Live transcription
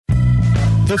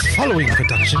The following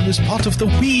production is part of the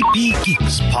We Be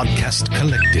Geeks podcast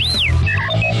collective.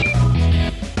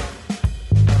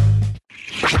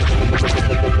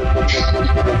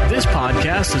 This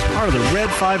podcast is part of the Red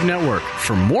 5 Network.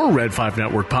 For more Red 5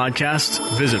 Network podcasts,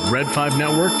 visit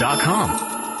red5network.com.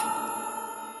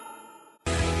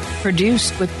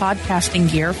 Produced with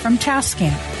podcasting gear from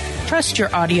Tascam. Trust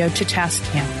your audio to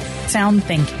Tascam. Sound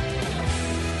thinking.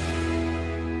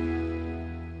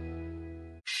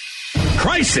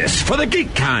 Crisis for the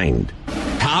geek kind.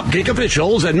 Top geek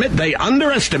officials admit they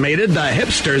underestimated the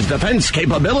hipsters' defense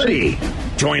capability.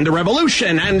 Join the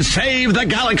revolution and save the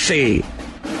galaxy.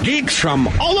 Geeks from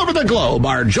all over the globe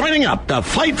are joining up to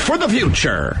fight for the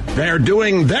future. They're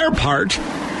doing their part.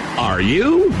 Are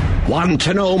you? Want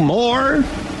to know more?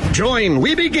 Join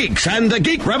Weeby Geeks and the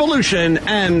Geek Revolution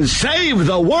and save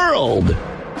the world.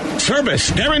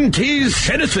 Service guarantees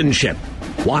citizenship.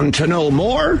 Want to know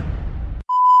more?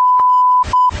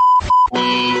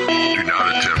 Do not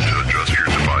attempt to adjust your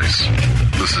device.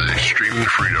 This is a Streaming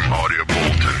Freedom audio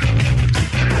bulletin.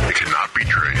 It cannot be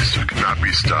traced, it cannot be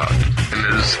stopped, and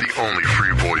it is the only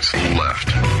free voice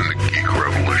left in the Geek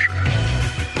Revolution.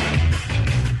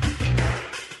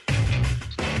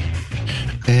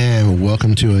 And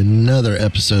welcome to another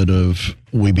episode of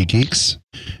We Be Geeks.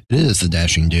 It is the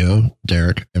dashing duo,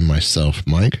 Derek and myself,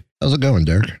 Mike. How's it going,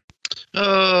 Derek?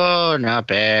 Oh, not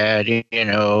bad. You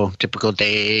know, typical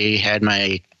day. Had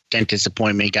my dentist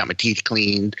appointment, got my teeth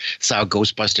cleaned, saw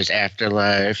Ghostbusters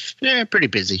Afterlife. Yeah, pretty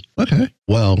busy. Okay.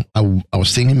 Well, I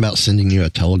was thinking about sending you a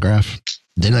telegraph.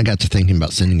 Then I got to thinking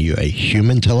about sending you a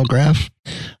human telegraph.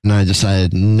 And I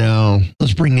decided, no,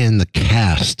 let's bring in the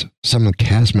cast, some of the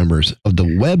cast members of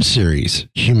the web series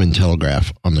Human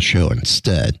Telegraph on the show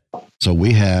instead. So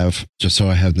we have, just so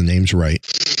I have the names right,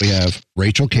 we have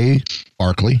Rachel K.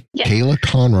 Barkley, yes. Kayla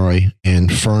Conroy,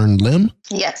 and Fern Lim.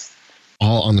 Yes.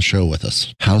 All on the show with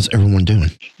us. How's everyone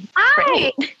doing?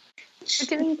 Hi. We're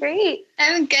doing great.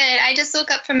 I'm good. I just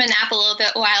woke up from a nap a little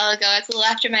bit while ago. It's a little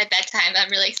after my bedtime. I'm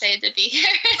really excited to be here.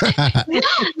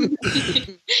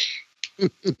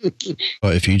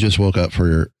 Well, if you just woke up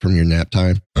from your nap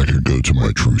time, I could go to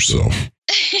my true self.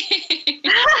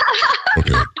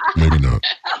 Okay, maybe not.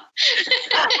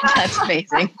 That's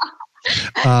amazing.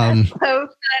 So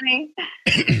funny.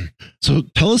 So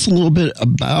tell us a little bit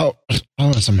about,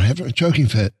 I'm having a choking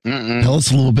fit. Tell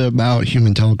us a little bit about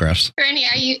Human Telegraphs.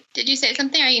 Bernie, did you say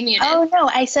something? Are you muted? Oh, no,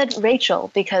 I said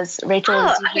Rachel because Rachel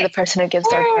is usually the person who gives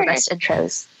our best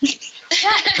intros.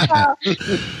 Yeah, well,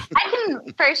 I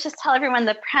can first just tell everyone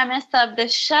the premise of the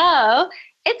show.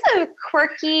 It's a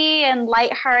quirky and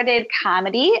lighthearted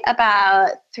comedy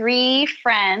about three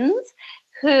friends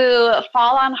who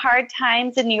fall on hard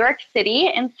times in New York City.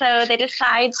 And so they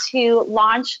decide to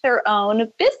launch their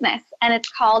own business. And it's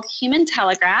called Human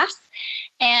Telegraphs.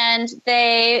 And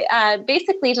they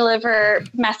basically deliver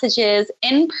messages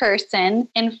in person,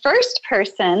 in first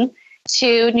person,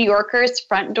 to New Yorkers'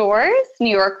 front doors,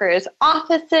 New Yorkers'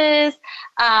 offices,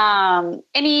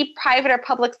 any private or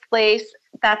public space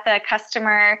that the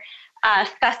customer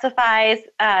specifies,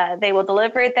 they will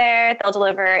deliver there. They'll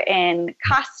deliver in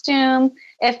costume.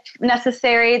 If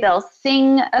necessary, they'll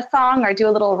sing a song or do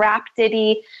a little rap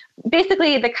ditty.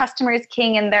 Basically, the customer is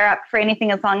king and they're up for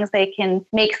anything as long as they can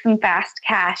make some fast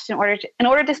cash in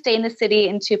order to stay in the city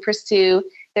and to pursue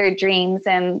their dreams.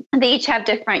 And they each have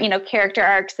different, character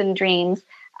arcs and dreams.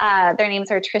 Their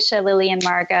names are Trisha, Lily, and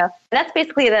Margot. That's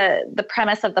basically the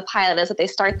premise of the pilot is that they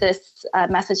start this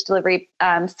message delivery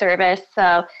service.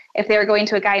 So if they were going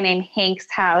to a guy named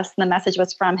Hank's house and the message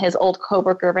was from his old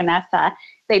coworker, Vanessa,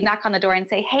 they'd knock on the door and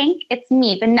say, "Hank, it's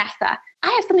me, Vanessa. I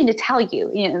have something to tell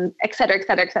you," et cetera, et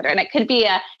cetera, et cetera. And it could be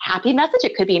a happy message.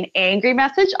 It could be an angry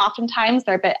message. Oftentimes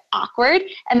they're a bit awkward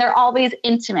and they're always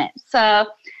intimate. So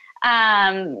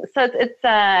it's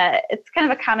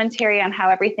kind of a commentary on how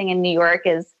everything in New York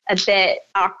is a bit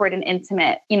awkward and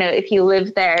intimate. If you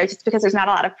live there, just because there's not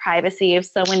a lot of privacy of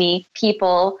so many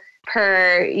people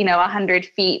per 100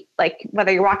 feet, like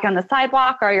whether you're walking on the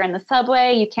sidewalk or you're in the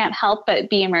subway, you can't help but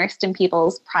be immersed in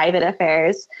people's private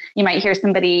affairs. You might hear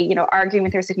somebody arguing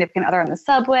with their significant other on the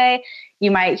subway.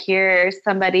 You might hear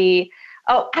somebody.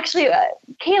 Oh, actually,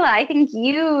 Kayla, I think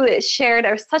you shared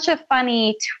such a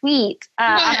funny tweet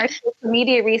on our social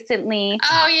media recently.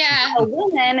 Oh, yeah. A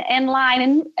woman in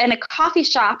line in a coffee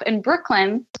shop in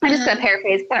Brooklyn. I'm just going to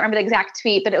paraphrase. I can't remember the exact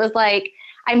tweet, but it was like,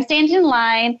 I'm standing in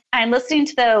line, I'm listening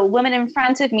to the woman in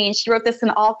front of me, and she wrote this in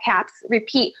all caps,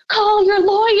 repeat, call your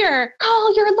lawyer,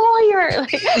 call your lawyer.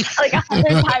 Like 100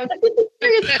 times.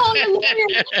 Call your lawyer.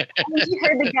 And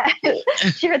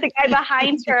she heard the guy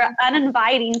behind her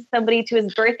uninviting somebody to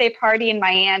his birthday party in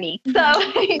Miami. So,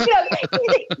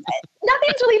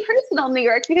 nothing's really personal in New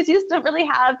York because you just don't really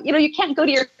have, you can't go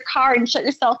to your car and shut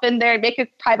yourself in there and make a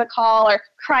private call or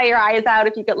cry your eyes out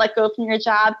if you get let go from your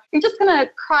job. You're just going to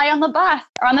cry on the bus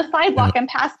or on the sidewalk and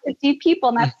pass 50 people,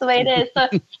 and that's the way it is. So,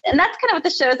 and that's kind of what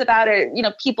the show is about,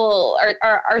 people are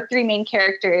our three main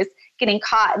characters getting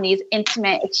caught in these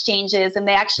intimate exchanges, and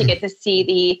they actually get to see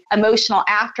the emotional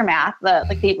aftermath,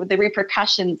 the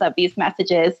repercussions of these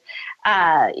messages,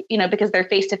 because they're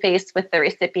face to face with the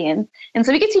recipients. And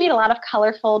so we get to meet a lot of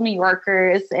colorful New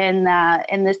Yorkers in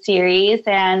the series,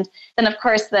 and then of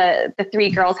course the three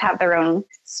girls have their own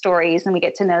stories, and we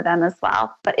get to know them as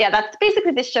well. But yeah, that's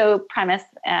basically the show premise.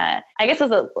 I guess it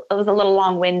was a little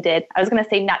long-winded. I was going to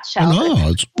say nutshell.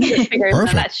 No, it's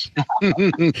perfect.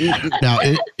 Now,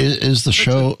 is the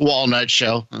show Walnut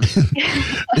Shell?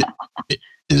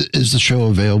 Is the show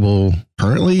available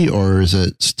currently, or is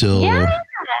it still? Yeah.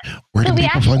 Where can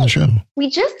people find the show? We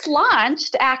just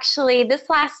launched actually this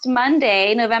last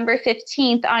Monday, November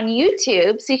 15th on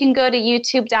YouTube. So you can go to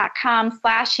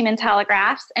youtube.com/Human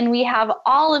Telegraphs, and we have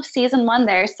all of season 1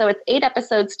 there. So it's 8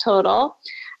 episodes total.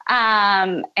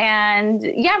 And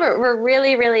yeah, we're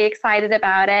really, really excited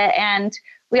about it. And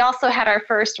we also had our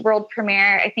first world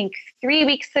premiere, I think 3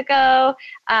 weeks ago,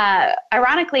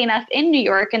 ironically enough, in New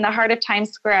York, in the heart of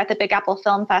Times Square at the Big Apple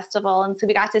Film Festival. And so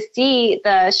we got to see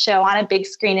the show on a big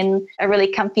screen in a really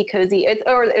comfy, cozy, it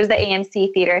was the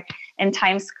AMC Theater in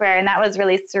Times Square. And that was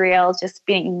really surreal, just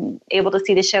being able to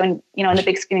see the show in the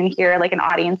big screen and hear like an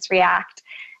audience react.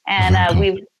 And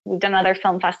we've done other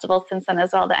film festivals since then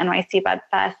as well, the NYC Bud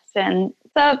Fest. And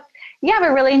so, yeah,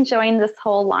 we're really enjoying this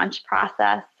whole launch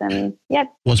process. And yeah.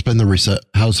 What's been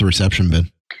how's the reception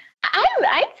been?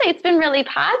 I'd say it's been really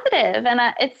positive,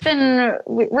 and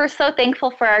we're so thankful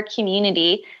for our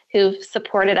community who've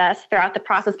supported us throughout the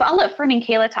process. But I'll let Fern and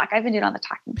Kayla talk. I've been doing all the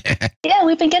talking. Yeah,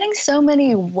 we've been getting so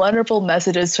many wonderful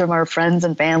messages from our friends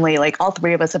and family. Like all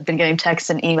three of us have been getting texts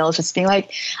and emails just being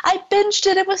like, I binged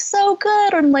it. It was so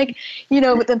good. And like,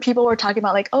 but then people were talking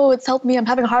about like, oh, it's helped me. I'm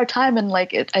having a hard time. And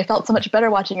like, I felt so much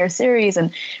better watching your series,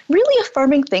 and really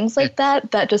affirming things like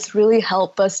that just really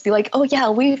help us be like, oh yeah,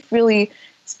 we've really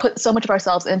put so much of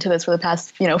ourselves into this for the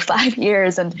past 5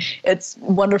 years, and it's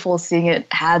wonderful seeing it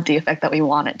have the effect that we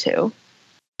want it to.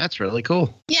 That's really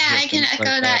cool. Yeah, I can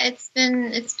echo that. It's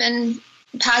been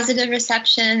positive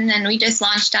reception, and we just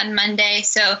launched on Monday,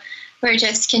 so we're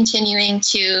just continuing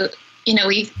to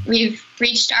we've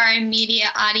reached our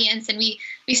immediate audience, and we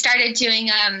started doing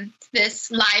this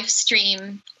live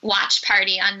stream watch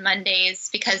party on Mondays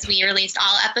because we released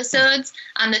all episodes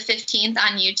on the 15th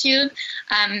on YouTube,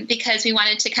 because we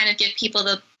wanted to kind of give people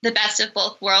the best of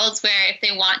both worlds, where if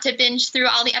they want to binge through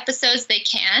all the episodes, they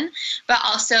can. But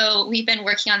also, we've been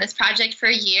working on this project for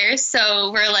years,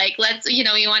 so we're like,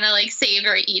 we want to like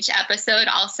savor each episode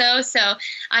also. So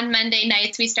on Monday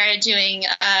nights, we started doing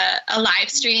a live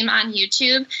stream on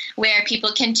YouTube where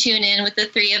people can tune in with the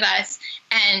three of us,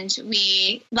 and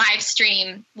we live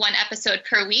stream 1 episode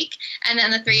per week. And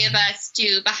then the three of us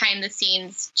do behind the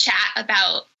scenes chat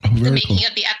about the making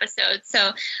of the episode.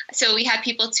 So we have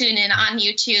people tune in on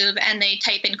YouTube, and they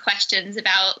type in questions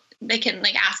they can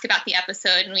like ask about the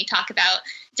episode, and we talk about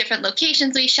different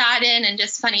locations we shot in and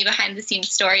just funny behind the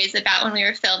scenes stories about when we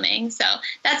were filming. So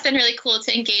that's been really cool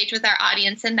to engage with our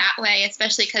audience in that way,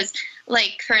 especially because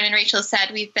like Fern and Rachel said,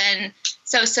 we've been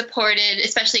so supported,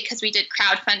 especially because we did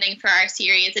crowdfunding for our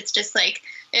series. It's just like,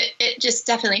 it just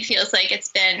definitely feels like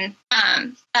it's been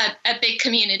a big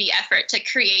community effort to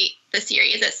create the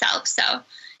series itself. So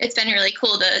it's been really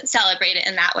cool to celebrate it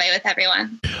in that way with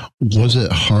everyone. Was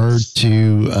it hard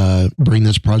to bring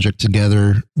this project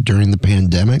together during the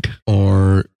pandemic,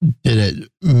 or did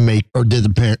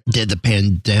the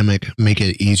pandemic make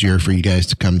it easier for you guys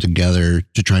to come together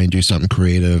to try and do something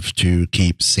creative to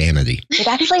keep sanity? It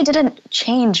actually didn't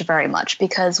change very much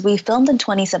because we filmed in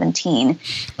 2017.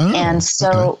 And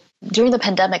so during the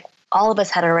pandemic, all of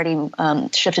us had already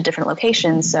shifted different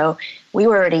locations. So we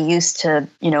were already used to,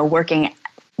 working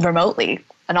remotely,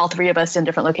 and all three of us in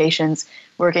different locations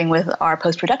working with our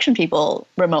post-production people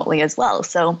remotely as well.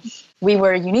 So we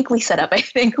were uniquely set up, I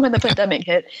think, when the pandemic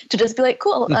hit to just be like,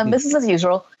 cool, business as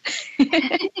usual.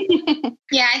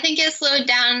 Yeah, I think it slowed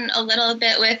down a little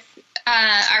bit with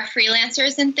our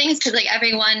freelancers and things, because like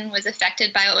everyone was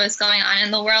affected by what was going on in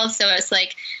the world. So it's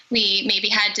like we maybe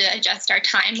had to adjust our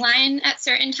timeline at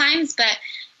certain times, but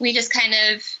we just kind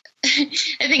of,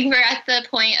 I think we're at the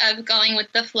point of going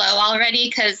with the flow already,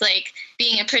 because like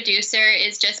being a producer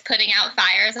is just putting out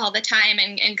fires all the time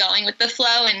and going with the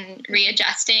flow and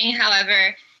readjusting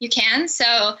however you can.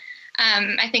 So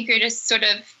I think we're just sort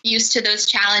of used to those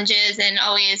challenges and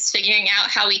always figuring out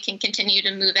how we can continue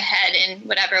to move ahead in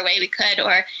whatever way we could,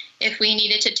 or if we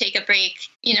needed to take a break,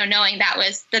 knowing that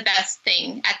was the best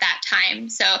thing at that time.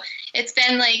 So it's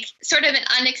been like sort of an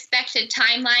unexpected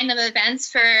timeline of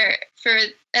events for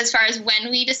as far as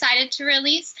when we decided to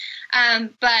release.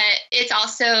 But it's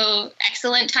also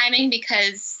excellent timing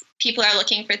because people are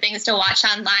looking for things to watch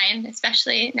online,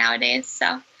 especially nowadays.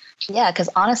 So. Yeah, because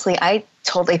honestly, I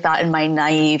totally thought in my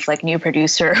naive, like new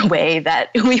producer way that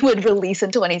we would release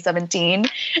in 2017,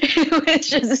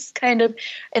 which is kind of,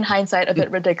 in hindsight, a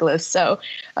bit ridiculous. So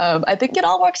I think it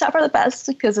all works out for the best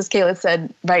because, as Kayla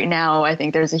said, right now, I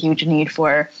think there's a huge need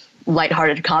for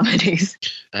lighthearted comedies.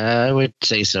 I would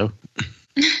say so.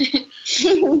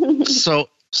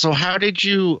 So how did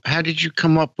you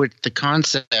come up with the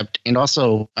concept and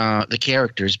also the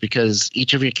characters? Because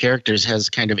each of your characters has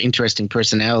kind of interesting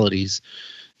personalities,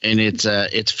 and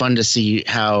it's fun to see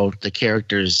how the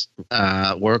characters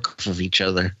work off of each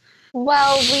other.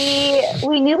 Well,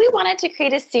 we knew we wanted to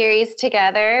create a series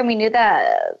together, and we knew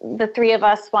that the three of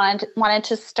us wanted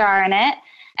to star in it.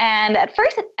 And at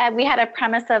first, we had a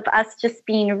premise of us just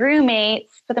being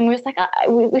roommates, but then we was like,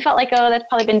 we felt like, that's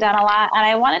probably been done a lot. And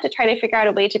I wanted to try to figure out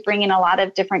a way to bring in a lot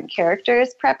of different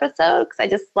characters per episode, because I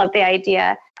just love the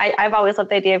idea. I've always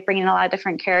loved the idea of bringing in a lot of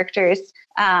different characters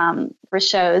for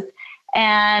shows.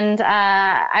 And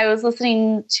I was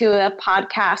listening to a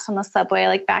podcast on the subway,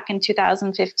 like back in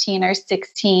 2015 or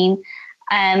 16.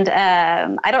 And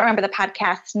I don't remember the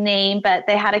podcast's name, but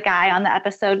they had a guy on the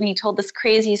episode, and he told this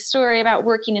crazy story about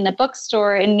working in a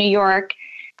bookstore in New York.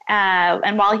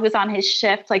 And while he was on his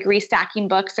shift, like restacking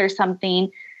books or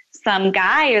something, some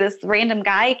guy or this random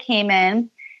guy came in,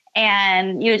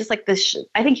 and just like this,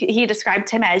 I think he described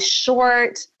him as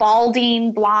short,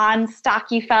 balding, blonde,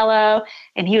 stocky fellow.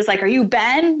 And he was like, "Are you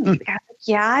Ben?" The guy was like,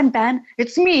 "Yeah, I'm Ben.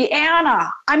 It's me,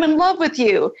 Anna. I'm in love with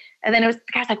you." And then the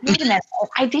guy's like, "Wait a minute,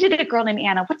 I dated a girl named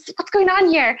Anna. What's going on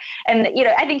here?" And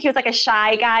I think he was like a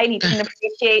shy guy, and he didn't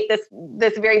appreciate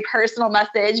this very personal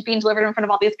message being delivered in front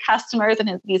of all these customers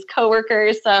and these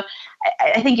coworkers. So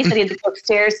I think he said he had to go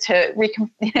upstairs to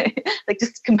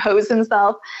just compose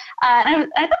himself.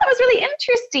 And I thought that was really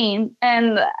interesting.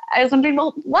 And I was wondering,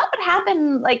 well, what would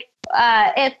happen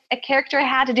if a character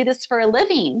had to do this for a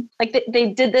living? Like they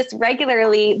did this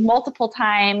regularly, multiple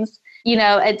times,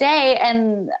 a day,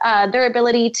 and their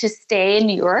ability to stay in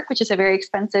New York, which is a very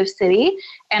expensive city,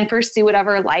 and pursue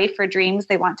whatever life or dreams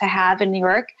they want to have in New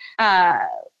York,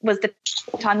 was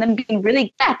dependent on them being really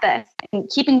good at this and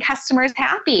keeping customers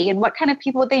happy. And what kind of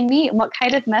people would they meet, and what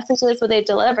kind of messages would they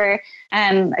deliver?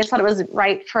 And I just thought it was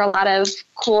right for a lot of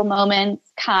cool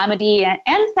moments, comedy,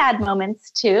 and sad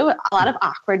moments too. A lot of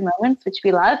awkward moments, which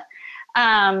we love.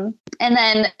 And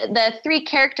then the three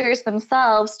characters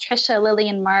themselves, Trisha, Lily,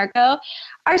 and Margot,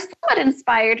 are somewhat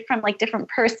inspired from different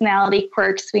personality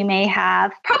quirks we may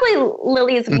have. Probably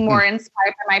Lily is more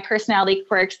inspired by my personality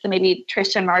quirks than maybe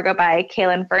Trisha and Margot by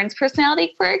Kayla and Vern's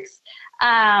personality quirks.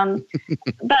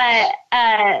 But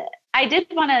I did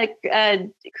want to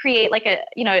create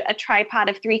a tripod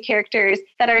of three characters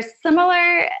that are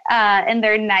similar in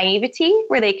their naivety,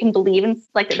 where they can believe in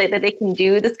that they can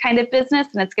do this kind of business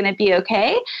and it's going to be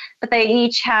okay. But they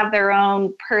each have their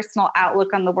own personal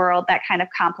outlook on the world that kind of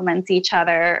complements each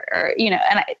other.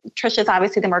 Trisha's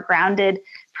obviously the more grounded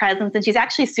presence, and she's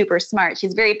actually super smart.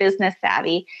 She's very business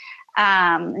savvy.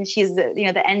 And she's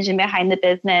the engine behind the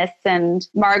business, and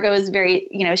Margot is very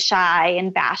shy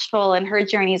and bashful, and her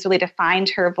journey is really to find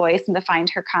her voice and to find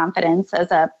her confidence as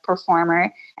a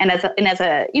performer and as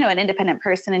an independent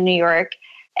person in New York.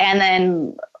 And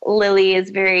then Lily is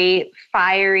very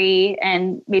fiery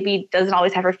and maybe doesn't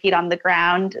always have her feet on the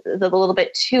ground, is a little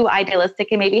bit too idealistic,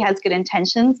 and maybe has good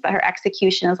intentions, but her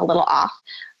execution is a little off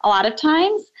a lot of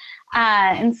times.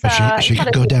 And so she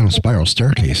could go down a spiral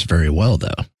staircase very well, though.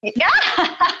 Yeah.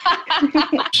 I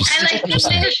like to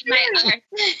finish my art.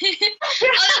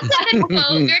 That's a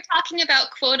quote. We were talking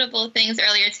about quotable things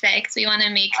earlier today because we want to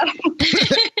make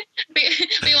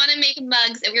we want to make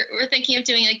mugs. We're thinking of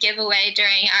doing a giveaway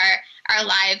during our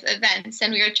live events,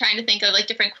 and we were trying to think of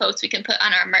different quotes we can put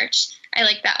on our merch. I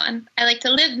like that one. I like to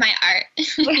live my art.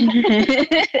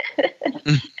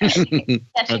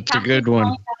 That's a good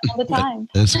one. All the time.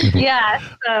 That's a good one. Yeah.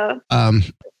 So.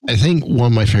 I think one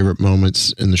of my favorite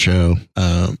moments in the show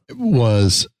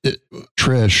was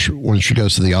Trish when she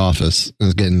goes to the office and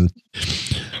is getting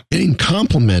getting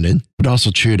complimented, but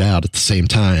also chewed out at the same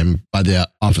time by the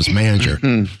office manager,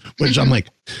 which I'm like,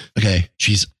 okay,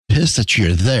 she's pissed that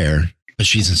you're there, but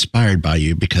she's inspired by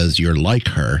you because you're like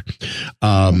her.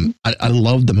 I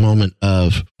love the moment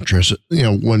of Trish,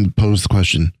 when posed the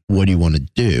question, what do you want to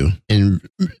do? And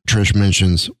Trish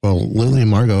mentions, well, Lily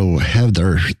and Margot have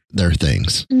their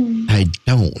things. I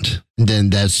don't. And then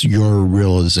that's your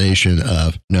realization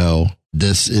of, no,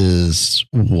 this is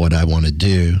what I want to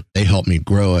do. They help me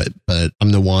grow it, but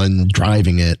I'm the one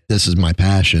driving it. This is my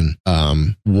passion.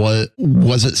 What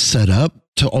was it set up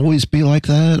to always be like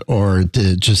that, or did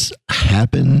it just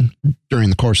happen during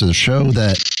the course of the show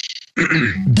that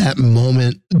that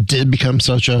moment did become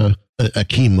such a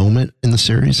key moment in the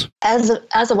series? As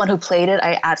the one who played it,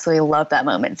 I absolutely love that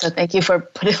moment. So thank you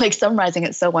for summarizing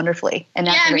it so wonderfully. And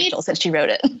now to Rachel, since she wrote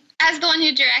it. As the one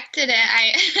who directed it,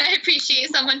 I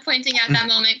appreciate someone pointing out that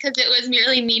moment because it was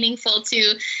really meaningful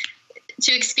to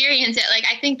experience it. Like,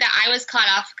 I think that I was caught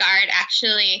off guard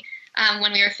actually.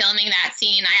 When we were filming that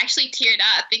scene, I actually teared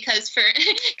up because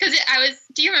I was.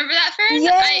 Do you remember that, Fern?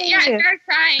 I started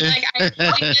crying. Like I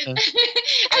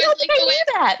don't think I knew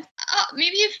that. Oh,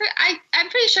 maybe I'm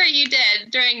pretty sure you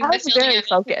did during I the was filming. very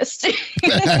focused. We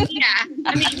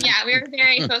were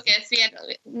very focused. We had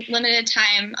limited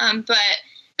time,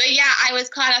 But yeah, I was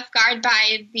caught off guard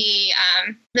by the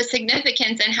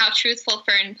significance and how truthful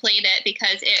Fern played it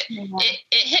because it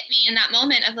hit me in that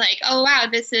moment of like, oh wow,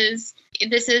 it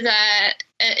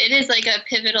is like a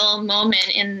pivotal moment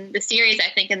in the series. I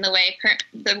think in the way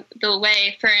the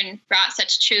way Fern brought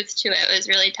such truth to it was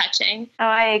really touching. Oh,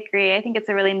 I agree. I think it's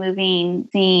a really moving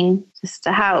scene, just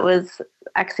how it was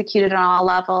executed on all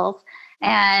levels,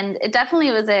 and it definitely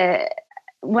was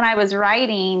when I was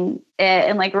writing it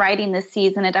and like writing this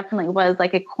season, it definitely was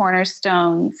like a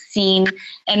cornerstone scene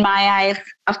in my eyes.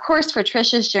 Of course, for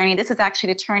Trisha's journey, this is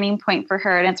actually the turning point for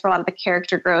her, and it's where a lot of the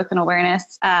character growth and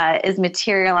awareness is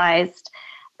materialized,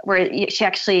 where she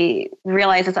actually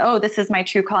realizes, oh, this is my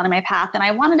true calling and my path. And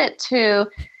I wanted it to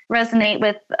resonate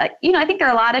with, I think there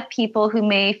are a lot of people who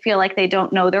may feel like they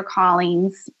don't know their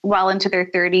callings well into their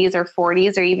 30s or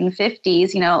 40s or even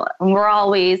 50s. We're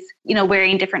always,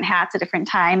 wearing different hats at different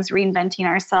times, reinventing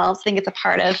ourselves. I think it's a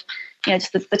part of,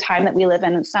 just the time that we live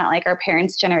in. It's not like our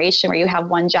parents' generation where you have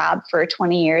one job for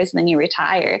 20 years and then you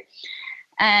retire.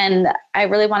 And I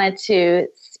really wanted to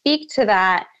speak to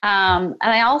that. And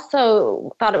I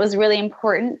also thought it was really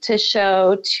important to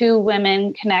show two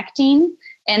women connecting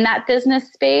in that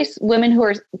business space,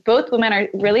 both women are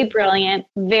really brilliant,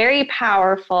 very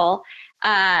powerful.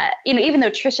 Even though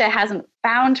Trisha hasn't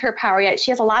found her power yet, she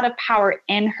has a lot of power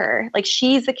in her. Like,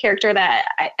 she's the character that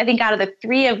I think out of the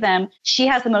three of them, she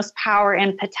has the most power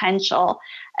and potential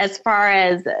as far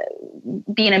as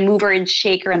being a mover and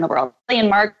shaker in the world. Lily and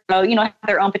Margot, have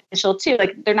their own potential too.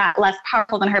 Like, they're not less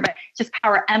powerful than her, but just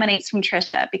power emanates from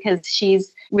Trisha because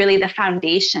she's really the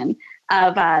foundation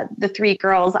of the three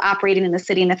girls operating in the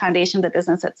city and the foundation of the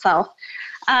business itself.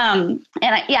 And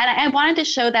I wanted to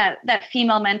show that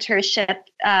female mentorship,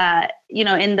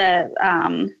 in the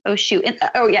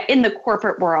in the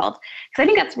corporate world, because I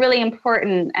think that's really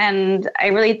important, and I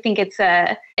really think it's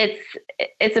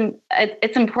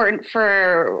important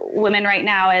for women right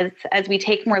now as we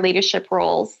take more leadership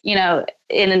roles, in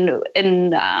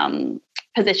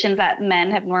positions that men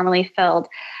have normally filled.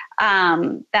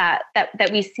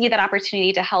 That we see that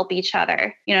opportunity to help each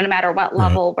other, no matter what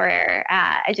level we're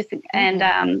at. So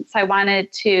I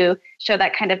wanted to show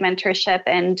that kind of mentorship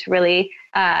and to really,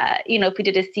 if we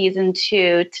did a season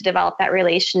 2, to develop that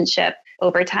relationship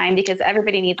over time, because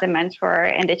everybody needs a mentor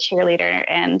and a cheerleader.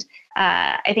 And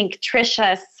I think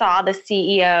Trisha saw the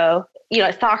CEO,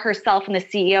 saw herself in the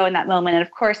CEO in that moment. And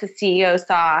of course, the CEO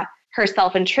saw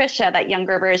herself in Trisha, that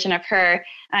younger version of her.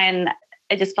 And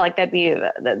I just felt like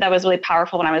that was really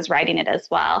powerful when I was writing it as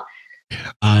well.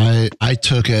 I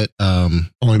took it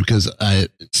only because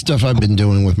stuff I've been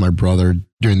doing with my brother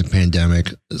during the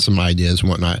pandemic, some ideas and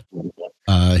whatnot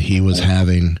he was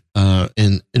having,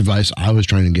 and advice I was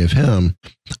trying to give him.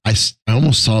 I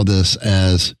almost saw this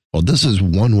as, well, this is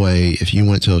one way if you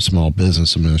went to a small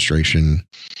business administration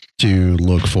to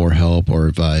look for help or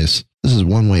advice. This is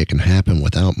one way it can happen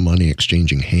without money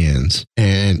exchanging hands.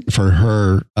 And for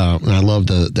her, and I love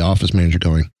the office manager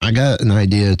going, I got an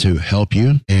idea to help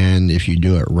you. And if you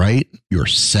do it right, you're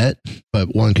set.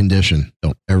 But one condition,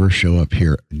 don't ever show up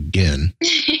here again.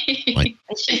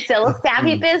 She's still a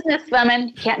savvy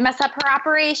businesswoman. Can't mess up her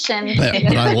operation.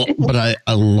 But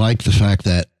I like the fact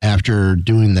that after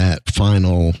doing that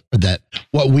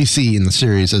what we see in the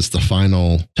series as the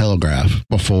final telegraph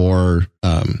before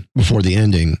before the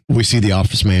ending, we see the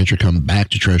office manager come back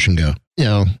to Trish and go,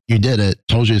 you did it.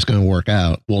 Told you it's going to work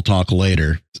out. We'll talk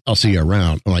later. I'll see you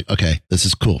around. I'm like, okay, this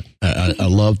is cool. I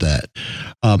love that.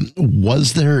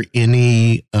 Was there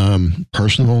any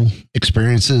personal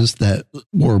experiences that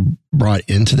were brought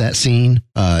into that scene,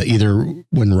 either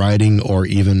when writing or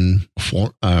even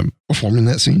performing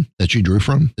that scene that y'all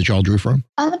drew from?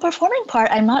 On the performing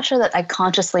part, I'm not sure that I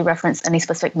consciously referenced any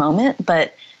specific moment,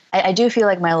 but I do feel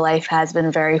like my life has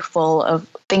been very full of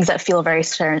things that feel very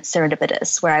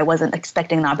serendipitous, where I wasn't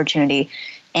expecting an opportunity,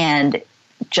 and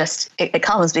just it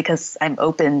comes because I'm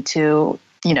open to,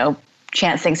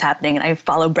 chance things happening, and I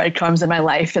follow breadcrumbs in my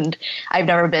life, and I've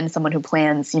never been someone who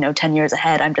plans, 10 years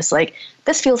ahead. I'm just like,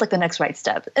 this feels like the next right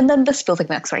step, and then this feels like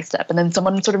the next right step, and then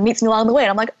someone sort of meets me along the way, and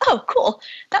I'm like, oh, cool.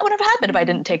 That would have happened if I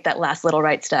didn't take that last little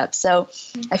right step. So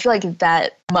I feel like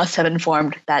that must have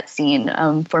informed that scene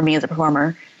for me as a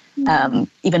performer.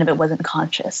 Even if it wasn't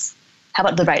conscious. How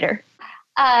about the writer?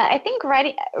 I think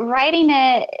writing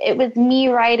it was me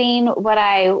writing what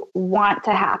I want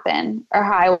to happen or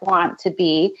how I want to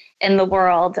be in the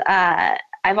world.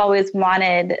 I've always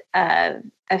wanted a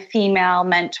female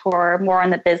mentor more on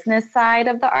the business side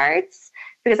of the arts,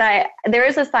 because there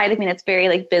is a side of me that's very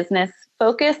like business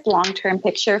focused, long-term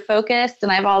picture focused,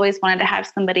 and I've always wanted to have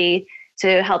somebody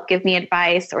to help give me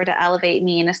advice or to elevate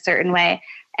me in a certain way.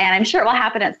 And I'm sure it will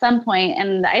happen at some point.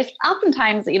 And I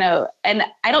oftentimes, and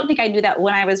I don't think I knew that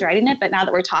when I was writing it, but now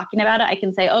that we're talking about it, I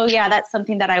can say, oh yeah, that's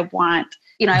something that I want,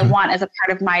 I want as a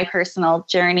part of my personal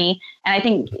journey. And I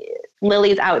think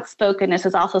Lily's outspokenness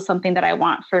is also something that I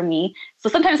want for me. So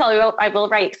sometimes I will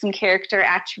write some character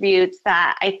attributes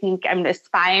that I think I'm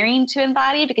aspiring to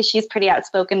embody, because she's pretty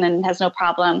outspoken and has no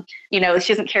problem. She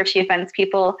doesn't care if she offends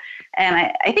people.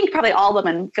 And I think probably all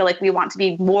women feel like we want to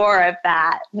be more of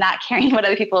that, not caring what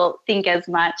other people think as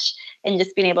much, and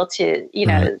just being able to,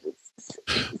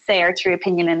 say our true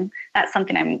opinion. And that's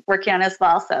something I'm working on as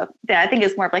well. So yeah, I think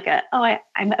it's more of like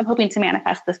I'm hoping to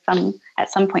manifest this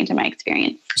at some point in my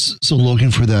experience. So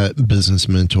looking for that business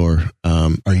mentor,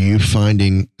 are you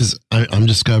finding, because I'm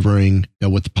discovering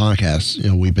with the podcast,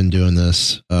 we've been doing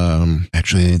this,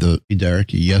 actually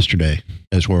Derek, yesterday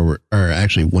is where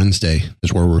Wednesday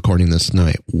is where we're recording this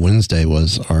tonight. Wednesday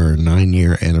was our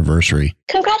 9-year anniversary.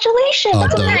 Congratulations.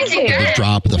 Of the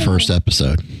drop of the first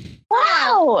episode.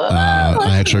 Wow.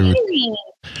 I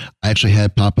actually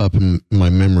had pop up in my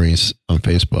memories on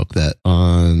Facebook that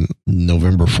on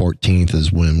November 14th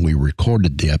is when we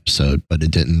recorded the episode, but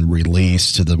it didn't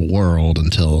release to the world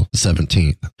until the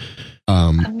 17th.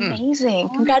 Amazing.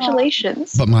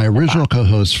 Congratulations. But my original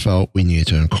co-host felt we needed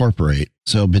to incorporate.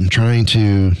 So I've been trying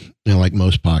to, like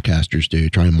most podcasters do,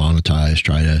 try and monetize,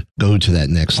 try to go to that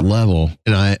next level.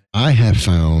 And I have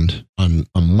found on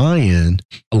my end,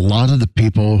 a lot of the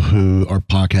people who are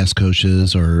podcast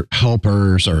coaches or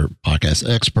helpers or podcast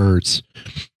experts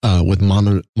with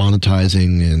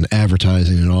monetizing and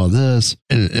advertising and all this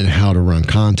and how to run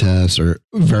contests or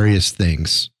various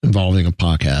things involving a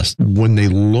podcast. When they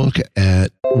look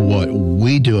at what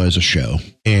we do as a show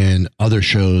and other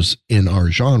shows in our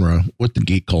genre with the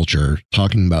geek culture,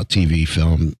 talking about TV,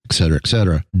 film, et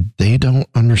cetera, they don't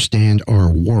understand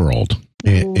our world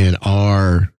and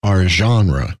our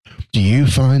genre. Do you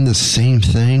find the same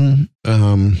thing,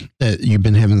 that you've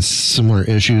been having similar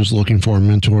issues looking for a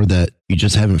mentor, that you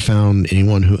just haven't found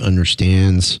anyone who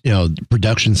understands, the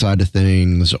production side of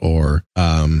things, or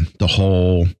the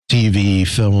whole TV,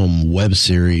 film, web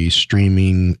series,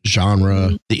 streaming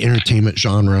genre, the entertainment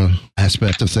genre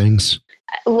aspect of things?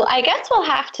 Well, I guess we'll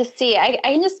have to see. I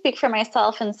can just speak for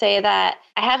myself and say that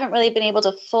I haven't really been able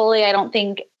to fully, I don't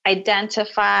think, but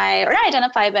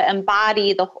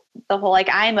embody the whole, like,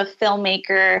 I'm a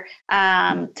filmmaker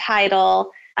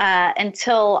title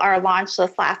until our launch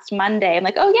this last Monday. I'm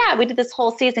like, oh yeah, we did this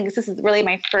whole season because this is really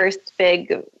my first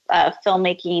big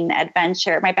filmmaking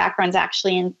adventure. My background's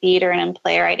actually in theater and in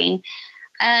playwriting.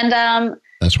 And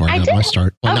that's where I got my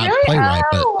start. Well, not really? Playwright,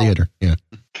 but theater. Yeah.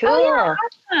 Cool. Oh, yeah,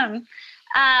 awesome.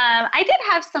 I did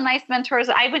have some nice mentors.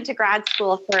 I went to grad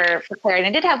school for playwriting.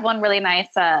 I did have one really nice,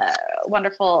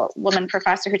 wonderful woman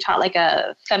professor who taught like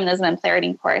a feminism and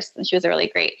playwriting course, and she was a really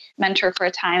great mentor for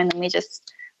a time. And then we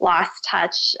just lost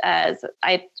touch as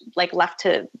I left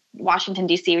to Washington,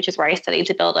 D.C., which is where I studied,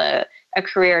 to build a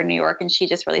career in New York, and she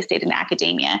just really stayed in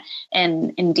academia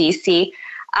in D.C.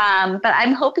 But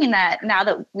I'm hoping that now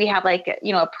that we have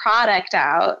a product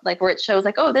out, where it shows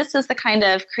oh, this is the kind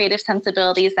of creative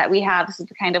sensibilities that we have. This is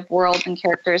the kind of worlds and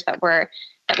characters that we're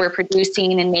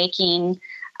producing and making,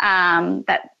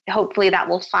 that hopefully that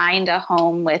will find a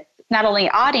home with not only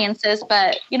audiences,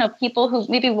 but, people who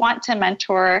maybe want to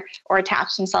mentor or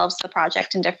attach themselves to the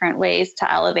project in different ways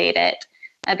to elevate it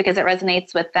because it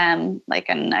resonates with them like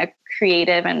in a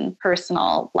creative and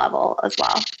personal level as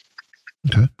well.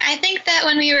 Okay. I think that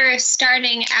when we were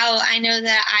starting out, I know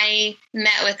that I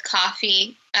met with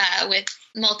Coffee with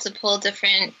multiple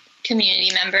different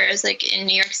community members, like in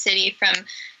New York City, from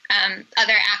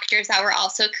other actors that were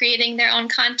also creating their own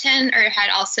content or had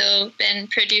also been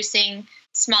producing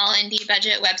small indie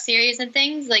budget web series and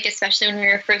things, like especially when we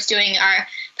were first doing our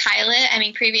pilot. I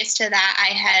mean, previous to that,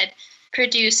 I had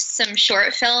produced some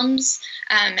short films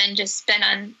and just been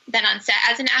on set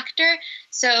as an actor.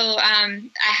 So I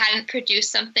hadn't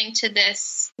produced something to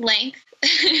this length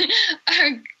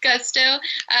or gusto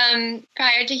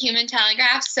prior to Human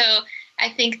Telegraph. So I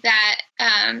think that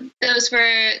those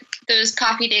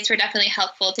coffee dates were definitely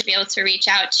helpful to be able to reach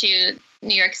out to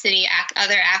New York City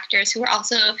other actors who were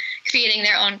also creating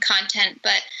their own content.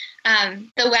 But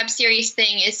the web series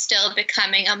thing is still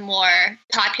becoming a more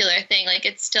popular thing. Like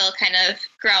it's still kind of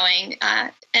growing.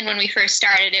 And when we first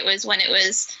started, it was when it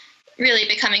was really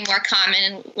becoming more common.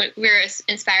 And we were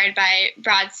inspired by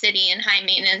Broad City and High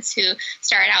Maintenance, who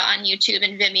started out on YouTube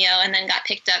and Vimeo and then got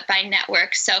picked up by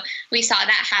networks. So we saw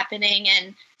that happening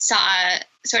and saw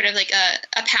sort of like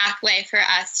a pathway for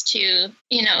us to,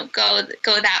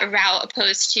 go that route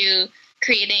opposed to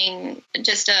creating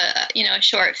just a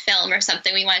short film or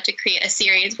something. We wanted to create a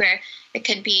series where it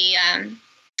could be,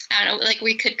 like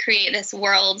we could create this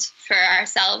world for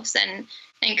ourselves and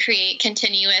create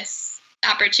continuous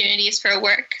opportunities for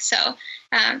work. So,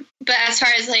 but as far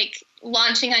as like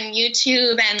launching on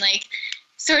YouTube and like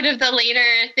sort of the later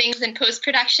things in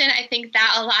post-production, I think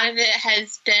that a lot of it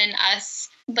has been us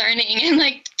learning and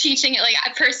like teaching it. Like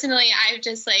I've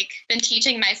just like been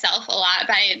teaching myself a lot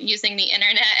by using the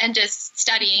internet and just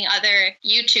studying other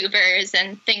YouTubers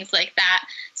and things like that.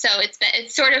 So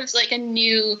it's sort of like a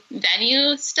new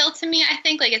venue still to me. I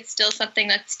think like it's still something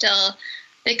that's still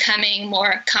becoming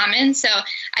more common. So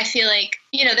I feel like,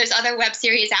 there's other web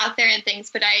series out there and things,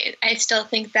 but I still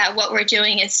think that what we're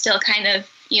doing is still kind of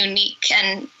unique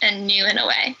and new in a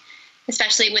way,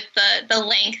 especially with the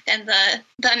length and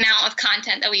the amount of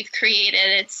content that we've created.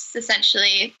 It's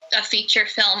essentially a feature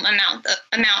film amount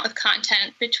of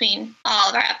content between all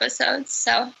of our episodes.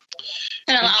 So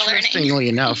been a lot of learning. Interestingly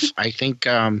enough, I think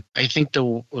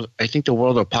the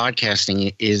world of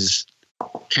podcasting is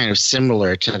kind of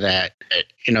similar to that.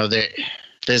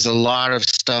 There's a lot of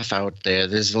stuff out there.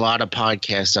 There's a lot of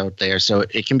podcasts out there, so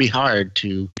it can be hard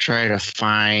to try to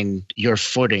find your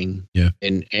footing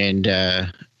and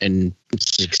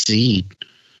succeed.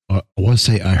 I want to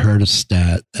say I heard a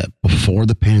stat that before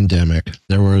the pandemic,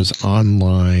 there was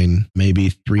online maybe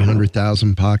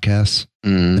 300,000 podcasts.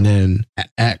 And then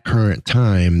at current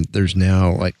time, there's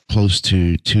now like close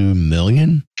to 2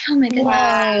 million. Oh my goodness.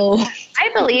 Wow.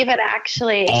 I believe it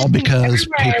actually. All because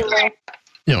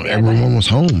everyone was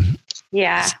home.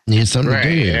 Yeah. Needed something to do.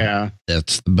 Yeah.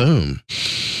 That's the boom.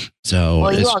 So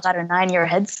well, you all got a 9-year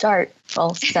head start.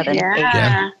 Well, 7,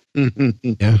 8.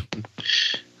 Yeah.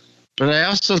 But I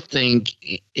also think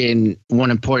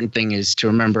one important thing is to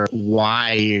remember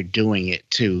why you're doing it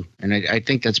too, and I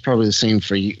think that's probably the same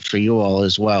for you all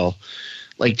as well.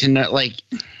 Like to not like,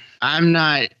 I'm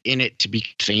not in it to be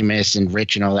famous and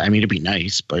rich and all that. I mean, to be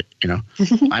nice, but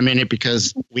I'm in it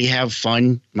because we have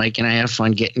fun. Mike and I have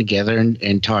fun getting together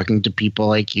and talking to people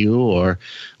like you or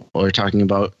talking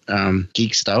about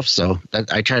geek stuff. So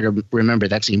that I try to remember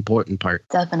that's the important part.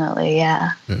 Definitely,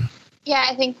 yeah. Yeah,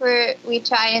 I think we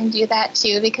try and do that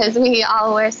too, because we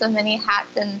all wear so many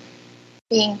hats, and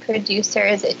being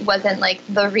producers, it wasn't like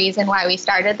the reason why we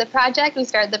started the project. We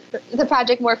started the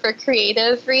project more for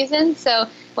creative reasons. So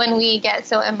when we get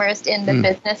so immersed in the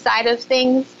business side of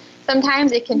things,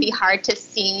 sometimes it can be hard to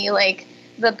see like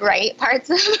the bright parts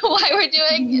of why we're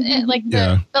doing it, like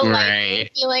the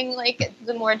light feeling, like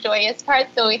the more joyous part.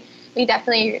 So we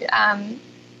definitely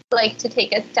like to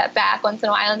take a step back once in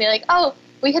a while and be like, oh,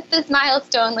 we hit this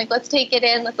milestone, like let's take it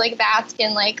in, let's like bask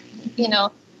in like,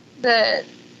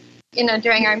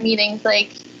 during our meetings,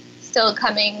 like still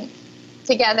coming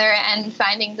together and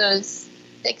finding those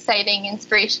exciting,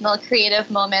 inspirational, creative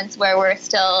moments where we're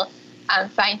still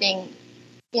finding,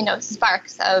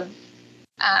 sparks of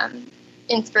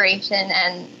inspiration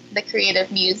and the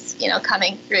creative muse,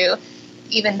 coming through,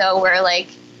 even though we're like,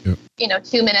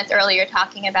 2 minutes earlier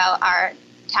talking about our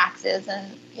taxes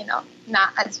and,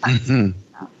 not as fun.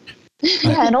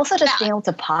 Yeah, and also just being able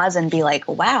to pause and be like,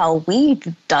 wow, we've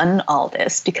done all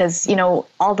this, because,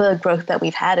 all the growth that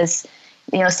we've had is,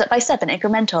 step by step and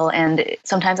incremental. And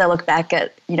sometimes I look back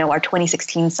at, our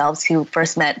 2016 selves who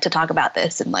first met to talk about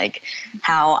this, and like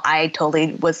how I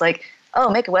totally was like, oh,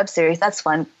 make a web series. That's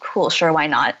fun. Cool. Sure. Why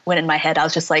not? When in my head, I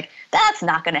was just like, that's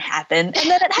not going to happen. And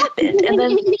then it happened. And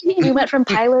then we went from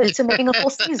pilot to making a full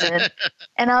season.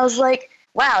 And I was like,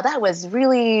 wow, that was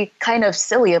really kind of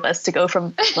silly of us to go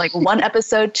from like one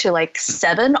episode to like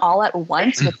 7 all at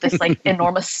once with this like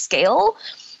enormous scale.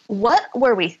 What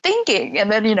were we thinking?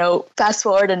 And then, fast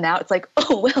forward and now it's like,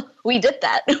 oh, well, we did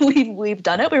that. We've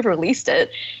done it. We've released it.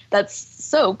 That's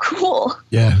so cool.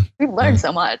 Yeah. We've learned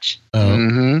so much.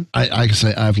 I can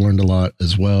say I've learned a lot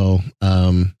as well.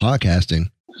 Podcasting.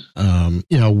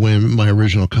 When my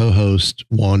original co-host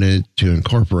wanted to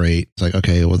incorporate, it's like,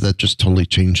 okay, well, that just totally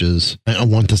changes. I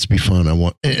want this to be fun.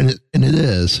 And it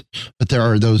is, but there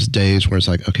are those days where it's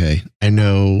like, okay, I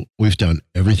know we've done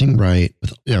everything right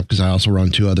with, because I also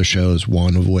run 2 other shows,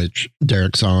 one of which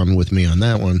Derek's on with me on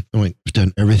that one. I'm like, we've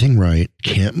done everything right.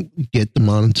 Can't get the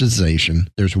monetization.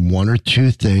 There's 1 or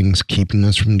 2 things keeping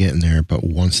us from getting there. But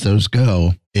once those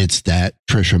go, it's that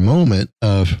Trisha moment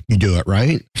of you do it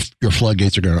right, your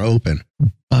floodgates are going to open.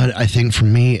 But I think for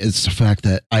me, it's the fact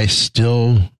that I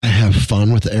have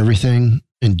fun with everything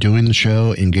and doing the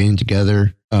show and getting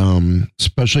together,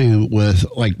 especially with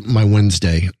like my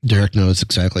Wednesday. Derek knows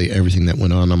exactly everything that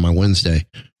went on my Wednesday.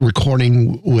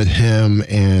 Recording with him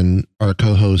and our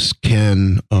co-host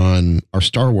Ken on our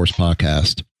Star Wars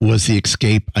podcast was the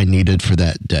escape I needed for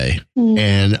that day.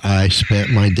 And I spent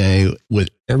my day with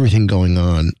everything going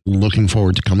on, looking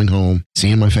forward to coming home,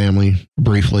 seeing my family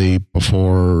briefly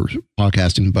before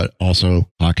podcasting, but also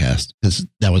podcast, because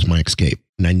that was my escape.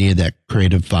 And I needed that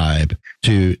creative vibe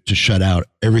to shut out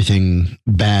everything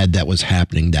bad that was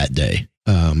happening that day.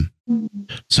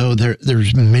 So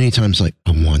there's many times like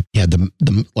I want,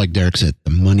 the like Derek said,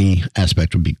 the money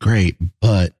aspect would be great,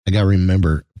 but I got to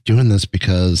remember doing this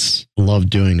because I love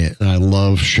doing it. And I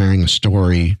love sharing a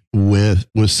story with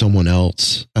someone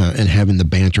else and having the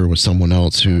banter with someone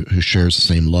else who shares the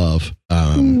same love.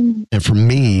 And for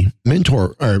me,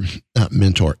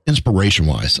 inspiration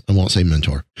wise, I won't say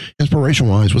mentor, inspiration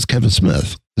wise was Kevin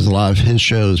Smith. Because a lot of his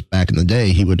shows back in the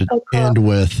day, he would end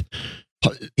with,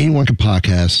 anyone can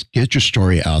podcast, get your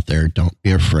story out there. Don't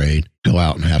be afraid. Go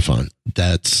out and have fun.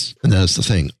 That's the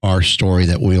thing. Our story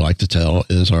that we like to tell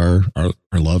is our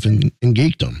love and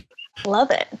geekdom.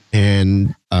 Love it.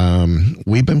 And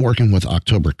we've been working with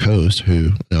October Coast,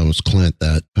 who knows Clint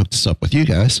that hooked us up with you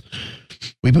guys.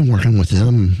 We've been working with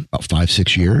them about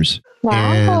 5-6 years.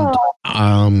 Wow.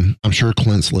 And I'm sure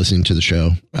Clint's listening to the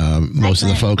show. Most of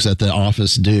the folks at the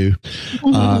office do.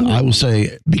 I will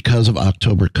say because of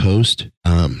October Coast,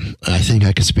 I think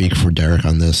I can speak for Derek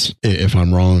on this. If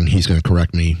I'm wrong, he's going to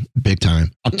correct me big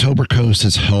time. October Coast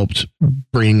has helped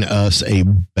bring us a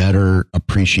better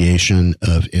appreciation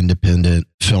of independent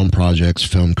film projects,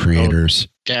 film creators.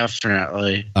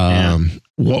 Definitely.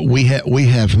 What we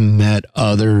have met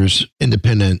others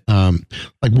independent,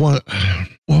 like what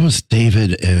was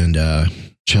David and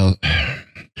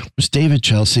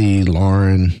Chelsea,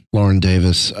 Lauren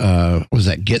Davis, was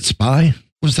that Get Spy?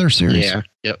 Was their series? Yeah.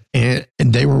 Yep.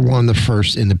 And they were one of the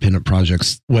first independent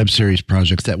projects, web series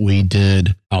projects that we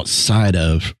did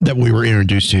that we were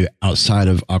introduced to outside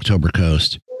of October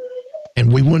Coast.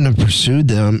 And we wouldn't have pursued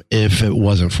them if it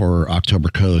wasn't for October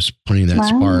Coast putting that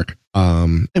spark.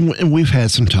 And we've had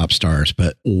some top stars,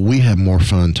 but we have more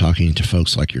fun talking to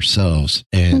folks like yourselves.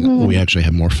 And we actually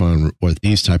have more fun with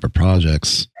these type of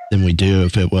projects than we do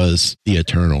if it was the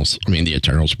Eternals. I mean, the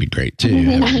Eternals would be great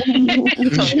too.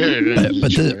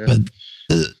 but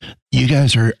you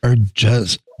guys are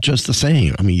just the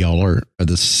same. I mean, y'all are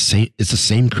the same. It's the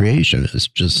same creation. It's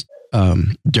just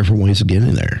different ways of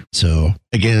getting there. So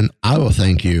again, I will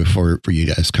thank you for you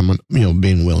guys coming,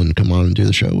 being willing to come on and do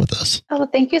the show with us. Oh,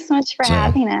 thank you so much for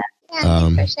having us. Yeah,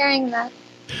 thanks for sharing that.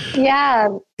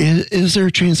 Yeah. Is there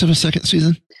a chance of a second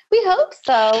season? We hope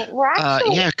so. We're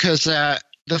actually because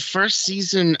the first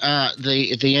season,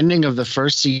 the ending of the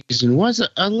first season was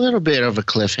a little bit of a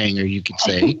cliffhanger, you could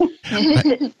say.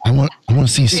 I want to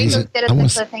see season. I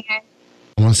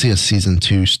want to see a season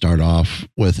 2 start off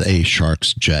with a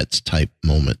Sharks Jets type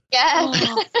moment. Yeah, I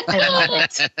love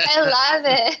it. I love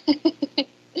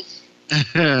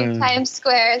it. Times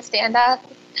Square stand up.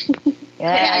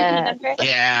 Yeah.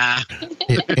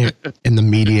 And the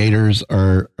mediators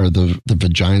are the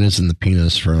vaginas and the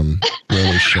penis from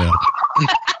Lily's show.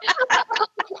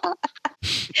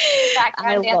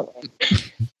 I love it.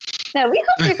 No, we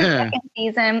hope there's a second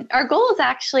season. Our goal is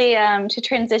actually to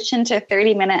transition to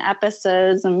 30-minute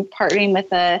episodes and partnering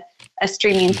with a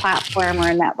streaming platform or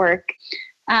a network.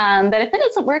 But if it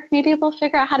doesn't work, maybe we'll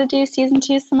figure out how to do season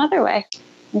 2 some other way.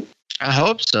 I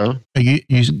hope so. You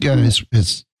guys,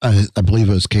 I believe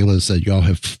it was Kayla said y'all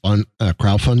have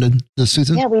crowdfunded this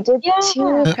season. Yeah, we did 2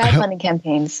 crowdfunding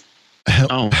campaigns.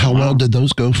 How well did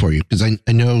those go for you? Because I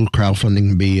know crowdfunding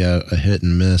can be a hit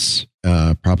and miss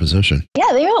proposition.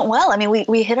 Yeah, they went well. I mean,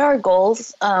 we hit our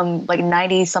goals, like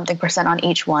 90-something% on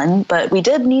each one, but we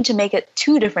did need to make it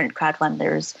 2 different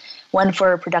crowdfunders, one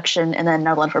for production and then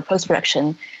another one for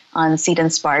post-production on Seed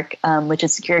and Spark, which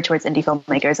is geared towards indie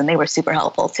filmmakers, and they were super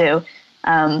helpful too.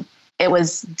 It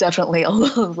was definitely a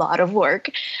lot of work,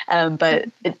 but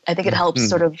I think it helps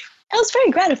sort of, it was very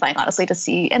gratifying, honestly, to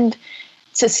see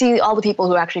all the people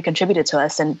who actually contributed to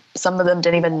us, and some of them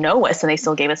didn't even know us and they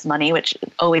still gave us money, which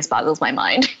always boggles my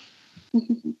mind.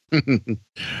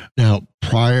 Now,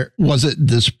 was it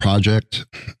this project,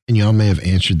 and y'all may have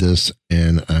answered this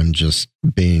and I'm just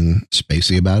being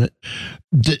spacey about it.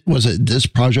 Was it this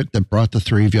project that brought the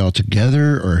 3 of y'all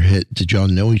together, or did y'all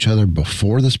know each other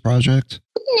before this project?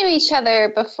 We knew each other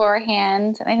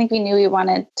beforehand, and I think we knew we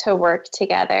wanted to work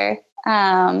together.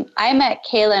 I met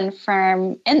Kayla and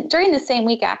Fern, and during the same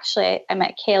week, actually, I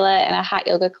met Kayla in a hot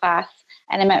yoga class,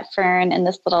 and I met Fern in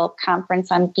this little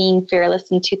conference on being fearless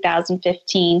in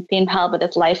 2015, being held with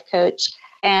his life coach.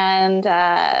 And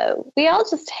we all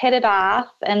just hit it off.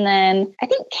 And then I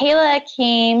think Kayla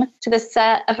came to the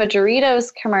set of a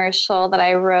Doritos commercial that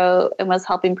I wrote and was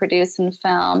helping produce and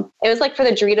film. It was like for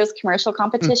the Doritos commercial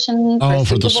competition.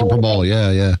 For the Super Bowl.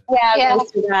 Yeah. Yeah.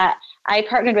 That. I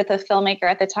partnered with a filmmaker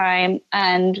at the time,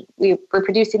 and we were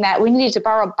producing that. We needed to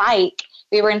borrow a bike.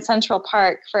 We were in Central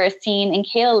Park for a scene, and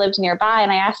Kayla lived nearby.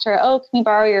 And I asked her, "Oh, can we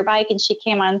borrow your bike?" And she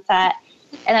came on set.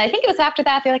 And I think it was after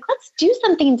that, they're like, "Let's do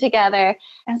something together." And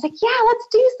I was like, "Yeah, let's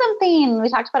do something." We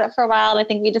talked about it for a while, and I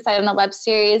think we decided on a web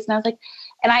series. And I was like,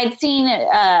 and I had seen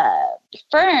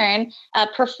Fern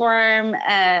perform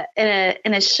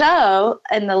in a show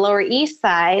in the Lower East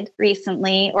Side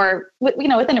recently, or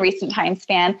within a recent time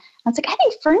span. I was like, I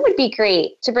think Fern would be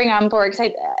great to bring on board,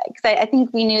 because I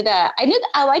think we knew that I knew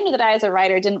that I as a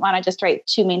writer didn't want to just write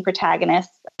 2 main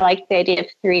protagonists. I liked the idea of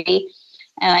 3,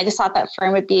 and I just thought that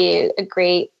Fern would be a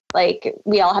great. Like,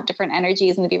 we all have different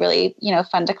energies, and it'd be really,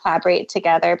 fun to collaborate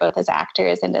together, both as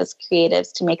actors and as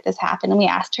creatives, to make this happen. And we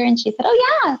asked her, and she said,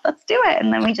 "Oh yeah, let's do it."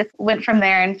 And then we just went from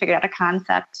there and figured out a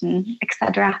concept and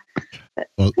etc.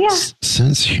 Well,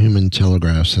 since Human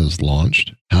Telegraphs has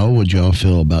launched, how would y'all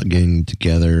feel about getting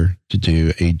together to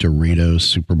do a Doritos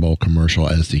Super Bowl commercial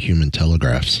as the Human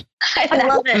Telegraphs? I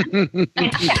love it.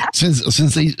 Since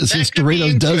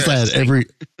Doritos does that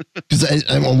because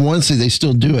I want to say they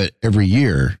still do it every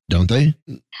year, don't they?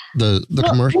 The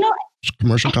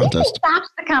commercial contest. They stopped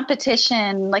the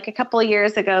competition like a couple of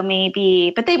years ago,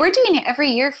 maybe, but they were doing it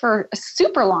every year for a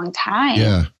super long time.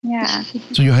 Yeah.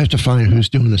 So you'll have to find who's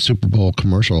doing the Super Bowl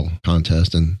commercial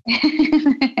contest, and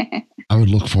I would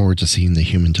look forward to seeing the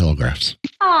Human Telegraphs.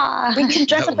 Aww. We can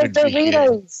dress up as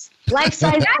Doritos.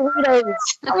 Life-size Doritos.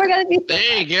 We're gonna be.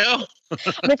 There you go.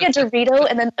 Make a Dorito,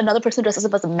 and then another person dresses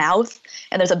up as a mouth,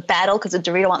 and there's a battle because the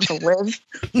Dorito wants to live.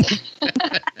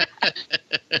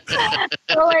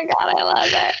 Oh my God, I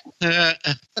love it.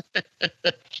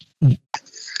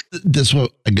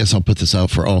 I guess I'll put this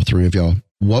out for all 3 of y'all.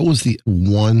 What was the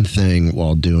one thing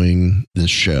while doing this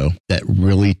show that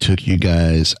really took you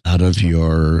guys out of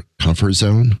your comfort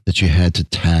zone that you had to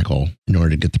tackle in order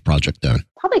to get the project done?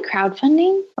 Probably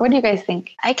crowdfunding. What do you guys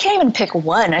think? I can't even pick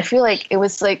one. I feel like it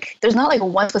was like, there's not like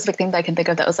one specific thing that I can think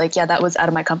of that was like, yeah, that was out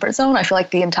of my comfort zone. I feel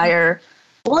like the entire,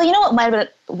 well, you know what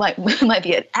might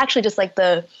be it? Actually, just like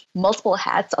the multiple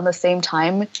hats on the same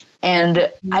time.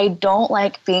 And I don't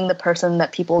like being the person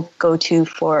that people go to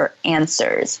for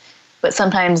answers. But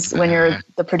sometimes when you're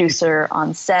the producer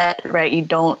on set, right, you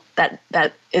don't, that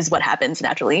is what happens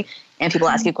naturally. And people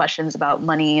ask you questions about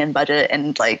money and budget,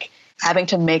 and like having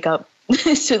to make up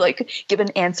to like give an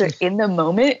answer in the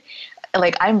moment.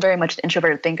 Like, I'm very much an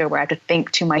introverted thinker where I have to think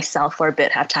to myself for a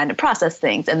bit, have time to process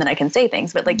things, and then I can say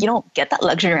things. But like, you don't get that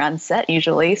luxury on set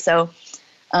usually. So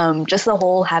just the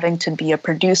whole having to be a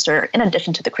producer in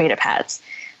addition to the creative hats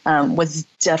was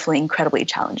definitely incredibly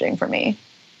challenging for me.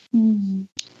 Mm-hmm.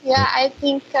 Yeah, I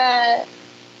think I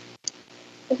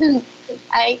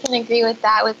can agree with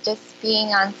that, with just being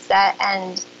on set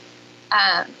and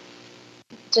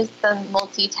just the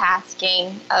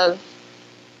multitasking of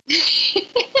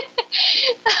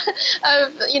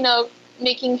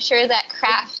making sure that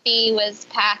Crafty was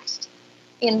packed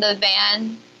in the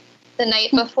van the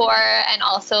night before, and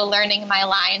also learning my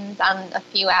lines on a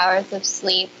few hours of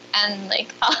sleep, and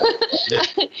like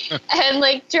and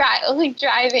like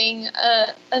driving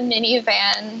a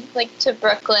minivan like to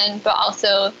Brooklyn, but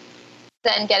also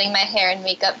then getting my hair and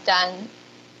makeup done.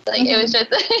 Like it was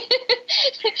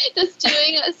just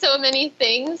doing so many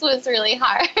things was really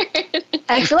hard.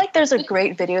 I feel like there's a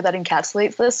great video that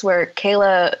encapsulates this, where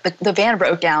Kayla, the van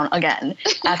broke down again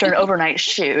after an overnight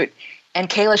shoot, and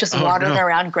Kayla's just wandering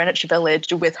around Greenwich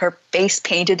Village with her face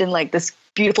painted in like this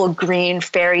beautiful green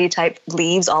fairy type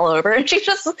leaves all over, and she's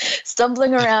just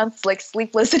stumbling around like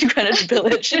sleepless in Greenwich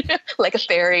Village like a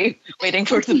fairy waiting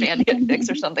for the van to get fixed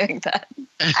or something like that.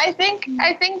 I think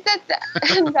that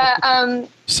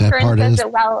Sad part Corinne is, says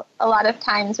it well a lot of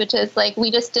times, which is like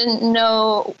we just didn't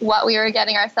know what we were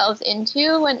getting ourselves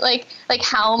into when like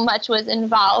how much was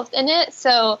involved in it.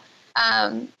 So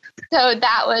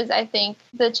that was, I think,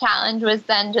 the challenge was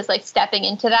then just like stepping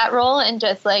into that role and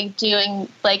just like doing,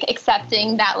 like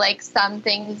accepting that like some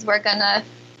things were gonna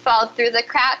fall through the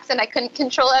cracks, and I couldn't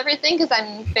control everything because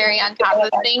I'm very on top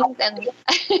of things, and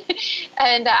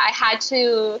and I had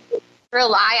to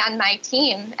rely on my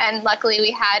team, and luckily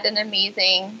we had an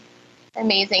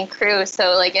amazing crew,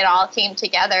 so like it all came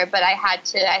together. But I had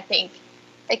to, I think,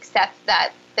 accept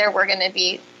that there were going to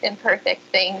be imperfect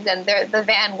things, and the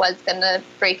van was going to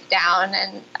break down,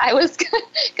 and I was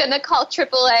going to call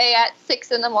AAA at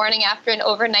 6 a.m. after an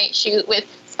overnight shoot with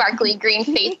sparkly green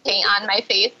face paint on my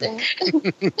face. And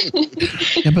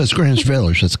yeah, but it's Greenwich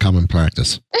Village. That's common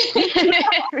practice.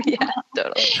 Yeah,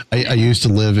 totally. I used to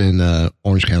live in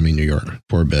Orange County, New York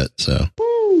for a bit, so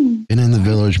been in the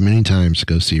Village many times to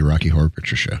go see a Rocky Horror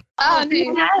Picture Show. Oh,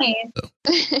 nice.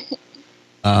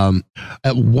 So.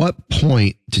 At what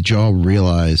point did y'all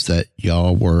realize that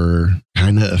y'all were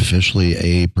kind of officially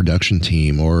a production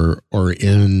team or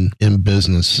in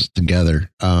business together?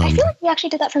 I feel like we actually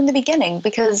did that from the beginning,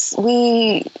 because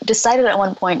we decided at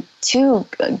one point to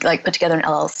like put together an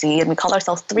LLC, and we called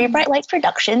ourselves Three Bright Lights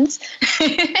Productions.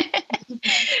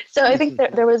 So I think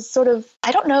there was sort of,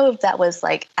 I don't know if that was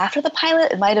like after the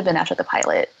pilot. It might have been after the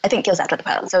pilot. I think it was after the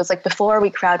pilot. So it's like before we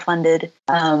crowdfunded.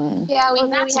 Yeah, we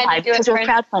knew we had to do it because we were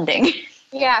crowdfunding.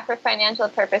 Yeah, for financial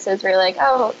purposes, we were like,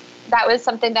 oh, that was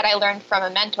something that I learned from a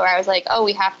mentor. I was like, oh,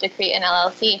 we have to create an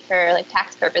LLC for like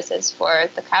tax purposes for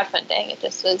the crowdfunding. It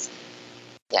just was,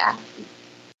 yeah.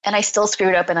 And I still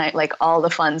screwed up, and I like all the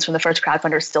funds from the first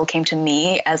crowdfunder still came to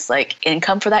me as like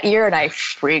income for that year, and I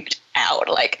freaked out.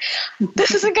 Like, this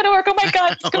isn't going to work. Oh my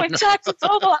God, it's going to tax. It's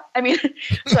all. I mean,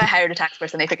 so I hired a tax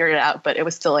person. They figured it out, but it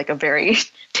was still like a very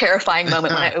terrifying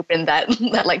moment when I opened that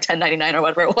like 1099 or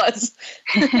whatever it was.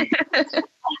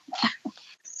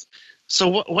 So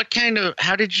what kind of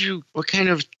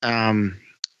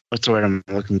what's the word I'm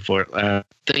looking for?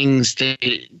 Things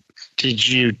did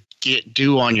you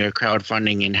do on your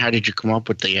crowdfunding, and how did you come up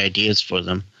with the ideas for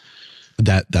them?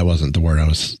 That wasn't the word I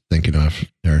was thinking of,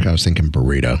 Eric. I was thinking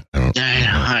burrito. I don't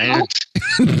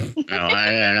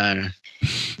know.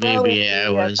 Maybe I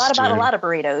was. Thought about a lot of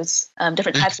burritos,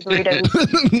 different types of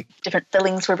burritos, different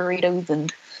fillings for burritos,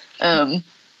 and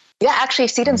yeah, actually,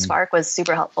 Seed and Spark was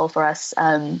super helpful for us.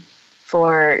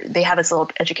 They have this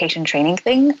little education training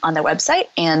thing on their website,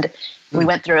 and we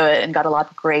went through it and got a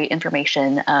lot of great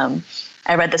information.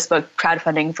 I read this book,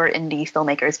 Crowdfunding for Indie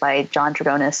Filmmakers by John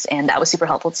Dragonis, and that was super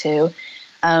helpful too.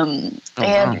 And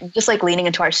just like leaning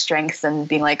into our strengths and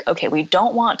being like, okay, we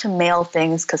don't want to mail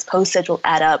things because postage will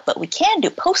add up, but we can do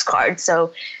postcards.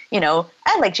 So,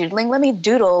 I like doodling. Let me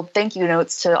doodle thank you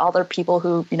notes to all the people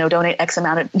who, donate X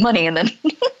amount of money. And then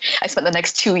I spent the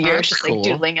next 2 years just like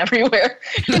doodling everywhere.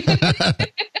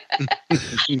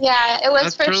 Yeah, it was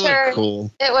That's for really sure.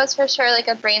 cool. It was for sure like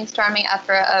a brainstorming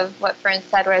effort of what Fern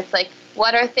said, where it's like,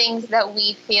 what are things that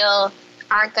we feel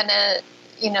aren't going to,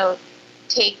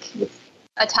 take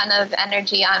a ton of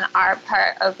energy on our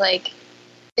part of like,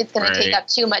 it's going to take up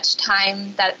too much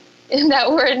time that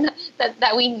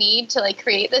we need to like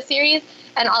create the series,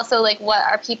 and also like what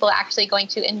are people actually going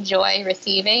to enjoy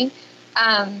receiving,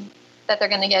 that they're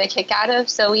going to get a kick out of.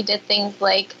 So we did things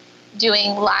like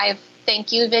doing live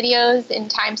thank you videos in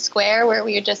Times Square, where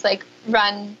we would just like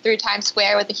run through Times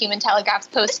Square with the Human Telegraph's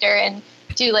poster and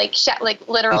do like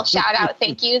literal shout out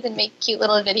thank yous and make cute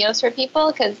little videos for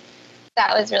people, because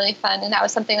that was really fun, and that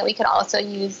was something that we could also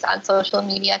use on social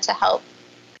media to help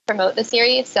promote the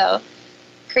series. So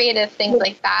creative things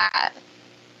like that.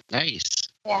 Nice.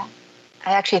 Yeah.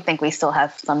 I actually think we still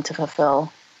have some to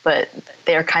fulfill, but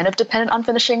they're kind of dependent on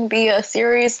finishing the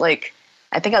series. Like,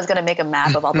 I think I was going to make a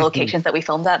map of all the locations that we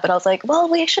filmed at, but I was like, well,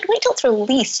 we should wait till it's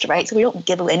released, right? So we don't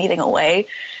give anything away.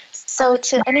 So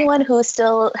to anyone who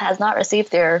still has not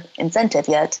received their incentive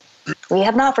yet, We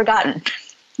have not forgotten.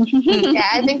 Yeah,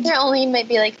 I think there only might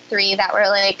be like 3 that were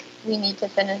like, we need to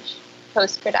finish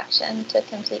post-production to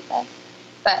complete this.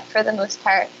 But for the most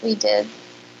part, we did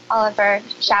all of our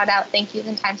shout-out thank yous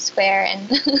in Times Square and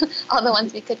all the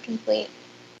ones we could complete.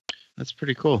 That's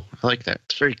pretty cool. I like that.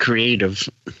 It's very creative.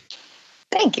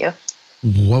 Thank you.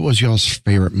 What was y'all's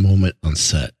favorite moment on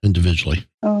set individually?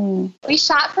 We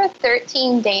shot for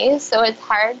 13 days, so it's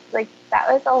hard. Like,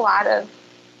 that was a lot of...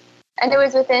 And it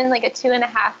was within like a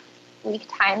 2.5-week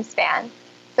time span.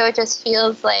 So it just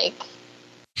feels like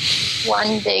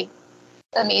one big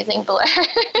amazing blur.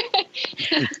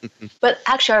 But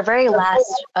actually,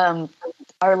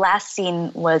 our last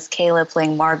scene was Kayla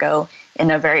playing Margot in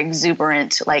a very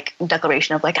exuberant like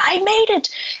declaration of like, I made it,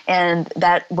 and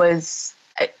it was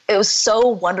so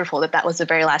wonderful that was the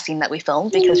very last scene that we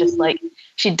filmed, because just like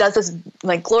she does this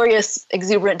like glorious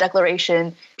exuberant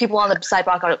declaration, people on the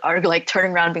sidewalk are like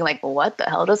turning around being like, well, what the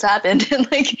hell just happened?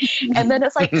 and then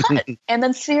it's like cut, and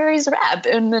then series wrap,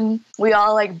 and then we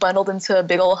all like bundled into a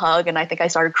big old hug, and I think I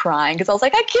started crying because I was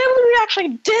like, I can't believe we actually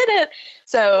did it.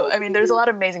 So I mean, there's a lot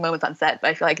of amazing moments on set, but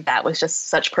I feel like that was just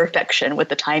such perfection with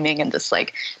the timing and just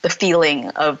like the feeling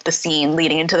of the scene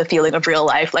leading into the feeling of real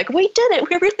life. Like, we did it,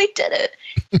 we really did it.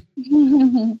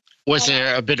 Was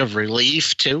there a bit of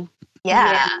relief too?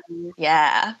 Yeah.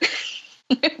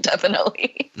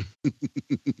 Definitely.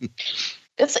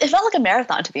 It felt like a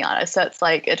marathon, to be honest. So it's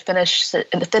like it finished,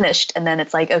 and then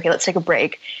it's like, okay, let's take a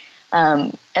break,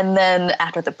 and then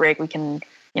after the break, we can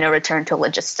return to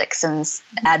logistics and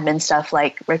admin stuff,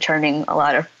 like returning a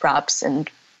lot of props and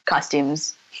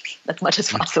costumes as much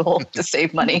as possible to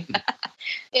save money.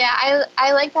 Yeah,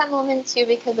 I like that moment too,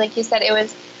 because like you said, I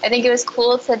think it was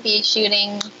cool to be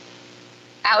shooting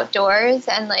outdoors,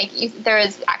 and like there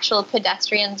was actual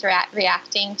pedestrians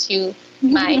reacting to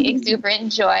my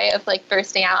exuberant joy of like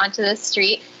bursting out onto the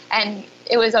street. And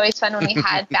it was always fun when we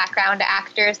had background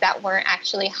actors that weren't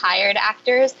actually hired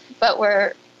actors, but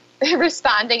were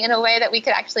responding in a way that we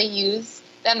could actually use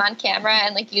them on camera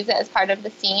and like use it as part of the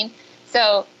scene.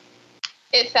 So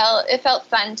it felt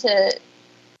fun to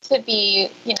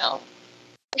be,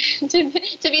 to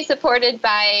be supported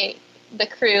by the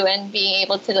crew and being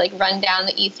able to like run down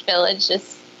the East Village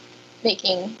just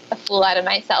making a fool out of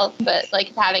myself, but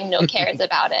like having no cares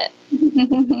about it.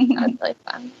 That was really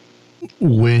fun.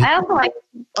 I also like.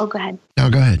 Oh, go ahead. No,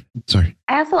 go ahead. Sorry.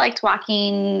 I also liked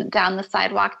walking down the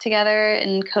sidewalk together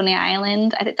in Coney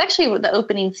Island. It's actually the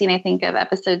opening scene, I think, of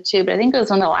episode 2, but I think it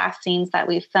was one of the last scenes that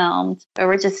we filmed, where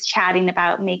we're just chatting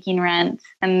about making rent.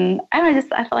 And I don't know,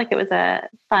 I felt like it was a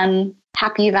fun,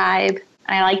 happy vibe.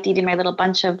 And I liked eating my little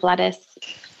bunch of lettuce.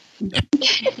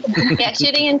 Yeah,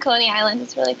 shooting in Coney Island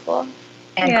is really cool.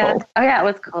 And cold. Oh, yeah, it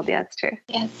was cold. Yeah, that's true.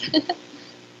 Yes.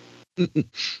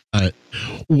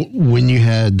 When you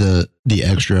had the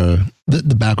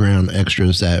background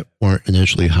extras that weren't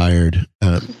initially hired,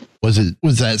 was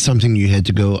that something you had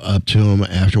to go up to them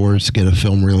afterwards to get a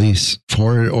film release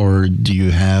for it, or do you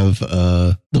have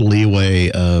the leeway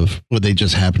of, well, they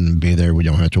just happen to be there, we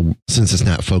don't have to, since it's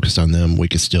not focused on them, we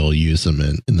could still use them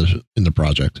in the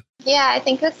project? Yeah, I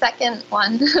think the second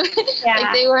one. Yeah.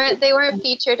 Like they weren't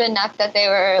featured enough that they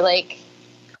were like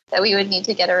that we would need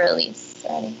to get a release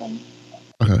or anything.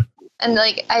 Okay. And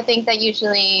like I think that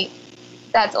usually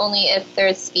that's only if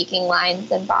there's speaking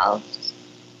lines involved.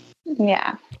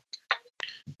 Yeah.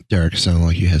 Derek, sounded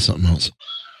like you had something else.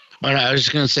 Well, I was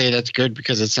just going to say that's good,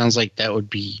 because it sounds like that would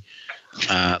be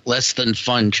less than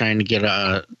fun trying to get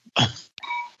all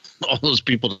those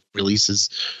people to releases.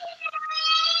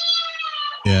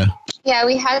 Yeah. Yeah,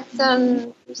 we had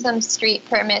some street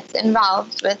permits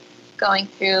involved with going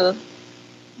through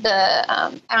the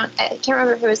I can't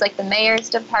remember if it was like the mayor's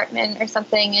department or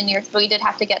something in New York, but we did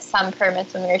have to get some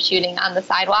permits when we were shooting on the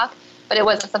sidewalk, but it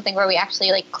wasn't something where we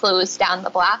actually like closed down the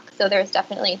block, so there was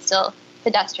definitely still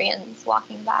pedestrians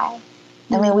walking by.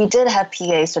 I mean, we did have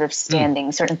PA sort of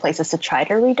standing certain places to try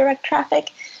to redirect traffic.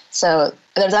 So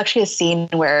there's actually a scene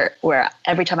where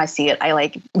every time I see it, I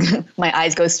like my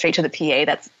eyes go straight to the PA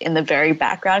that's in the very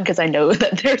background, because I know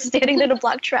that they're standing there to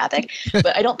block traffic.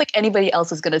 But I don't think anybody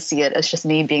else is going to see it. It's just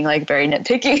me being like very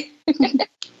nitpicky.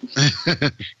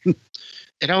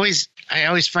 I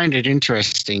always find it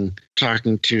interesting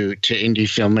talking to indie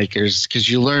filmmakers, because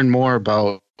you learn more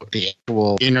about the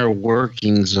actual inner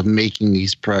workings of making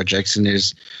these projects, and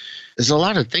there's a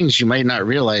lot of things you might not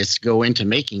realize go into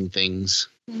making things.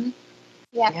 Mm-hmm.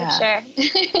 Yeah, for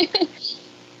sure.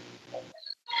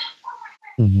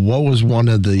 What was one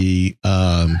of the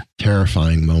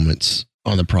terrifying moments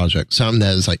on the project? Something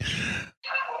that is like,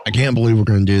 I can't believe we're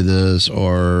going to do this,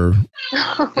 or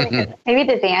Maybe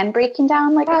the van breaking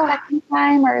down like a second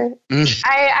time, or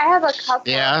I have a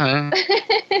couple. Yeah.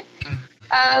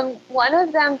 One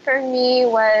of them for me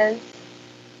was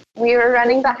we were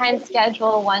running behind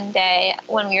schedule one day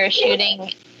when we were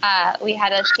shooting. We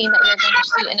had a scene that we were going to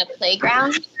shoot in a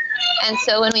playground. And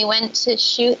so when we went to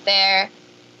shoot there,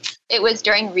 it was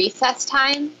during recess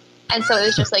time. And so it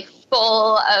was just like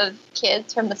full of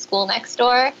kids from the school next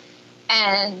door.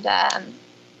 And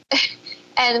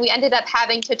and we ended up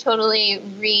having to totally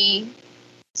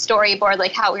re-storyboard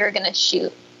like how we were going to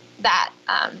shoot that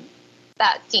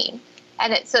that scene.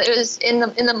 And so it was in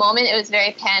the moment, it was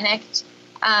very panicked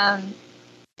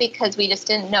because we just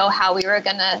didn't know how we were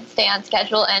going to stay on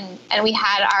schedule. And we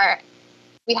had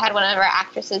one of our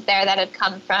actresses there that had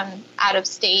come from out of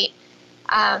state.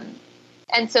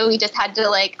 And so we just had to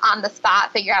like on the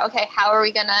spot figure out, okay, how are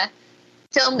we going to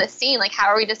film this scene? Like, how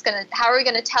are we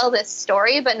going to tell this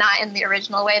story, but not in the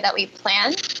original way that we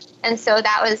planned? And so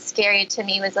that was scary to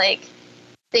me, was like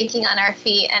thinking on our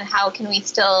feet and how can we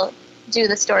still do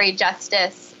the story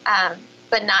justice,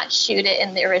 but not shoot it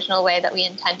in the original way that we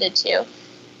intended to.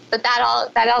 But that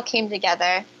all came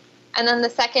together. And then the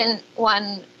second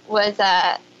one was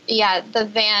the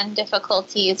van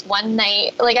difficulties. One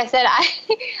night, like I said,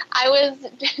 I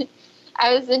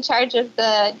was in charge of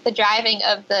the driving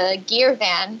of the gear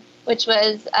van, which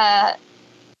was a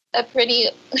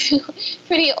pretty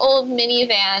old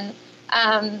minivan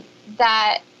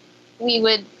that we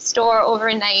would store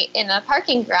overnight in a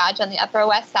parking garage on the Upper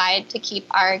West Side to keep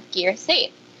our gear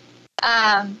safe.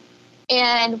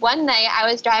 And one night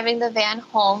I was driving the van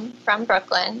home from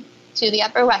Brooklyn to the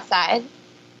Upper West Side.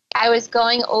 I was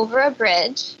going over a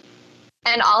bridge,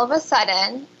 and all of a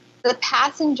sudden, the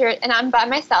passenger, and I'm by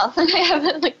myself, and I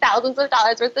have like thousands of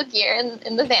dollars worth of gear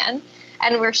in the van,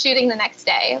 and we're shooting the next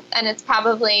day, and it's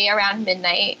probably around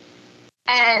midnight.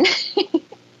 And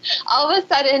all of a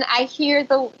sudden, I hear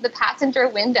the passenger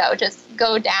window just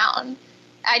go down.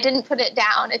 I didn't put it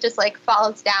down. It just like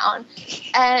falls down.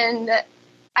 And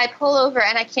I pull over,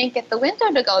 and I can't get the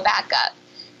window to go back up.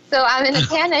 So I'm in a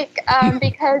panic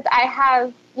because I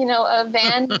have, a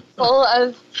van full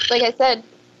of, like I said,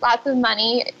 lots of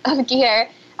money of gear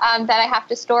that I have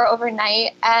to store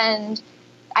overnight, and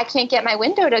I can't get my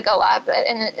window to go up,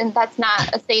 and that's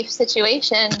not a safe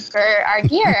situation for our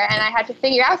gear. And I had to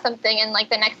figure out something in like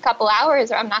the next couple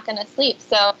hours, or I'm not going to sleep.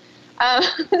 So,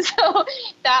 so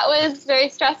that was very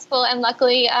stressful. And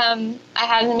luckily, I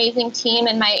had an amazing team,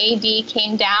 and my AD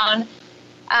came down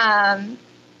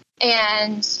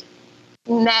and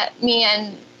met me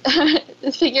and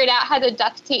figured out how to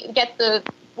get the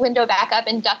window back up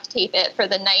and duct tape it for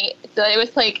the night. So it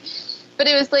was like, but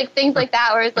it was like things like that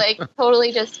where it's like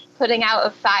totally just putting out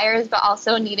of fires, but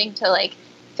also needing to like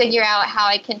figure out how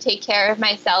I can take care of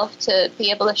myself to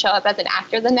be able to show up as an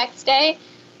actor the next day.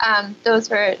 Those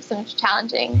were some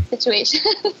challenging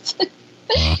situations.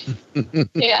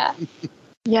 Yeah.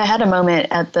 Yeah, I had a moment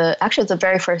at the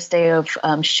very first day of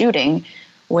shooting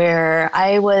where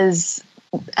I was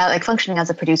functioning as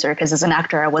a producer, because as an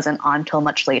actor I wasn't on till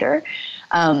much later.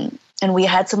 And we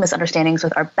had some misunderstandings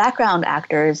with our background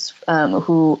actors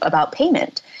about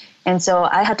payment. And so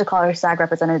I had to call our SAG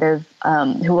representative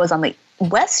who was on the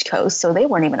West Coast, so they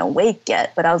weren't even awake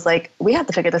yet. But I was like, we have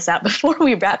to figure this out before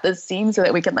we wrap this scene so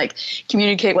that we can like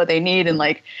communicate what they need. And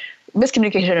like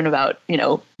miscommunication about,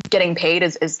 getting paid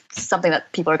is something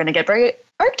that people are going to get very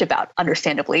irked about,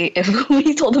 understandably, if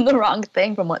we told them the wrong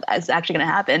thing from what is actually going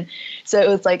to happen. So it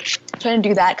was like trying to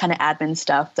do that kind of admin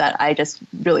stuff that I just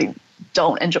really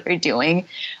don't enjoy doing.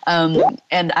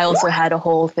 And I also had a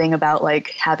whole thing about like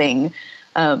having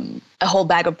a whole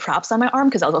bag of props on my arm,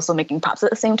 because I was also making props at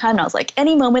the same time. And I was like,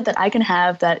 any moment that I can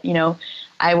have that,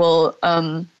 I will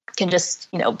can just,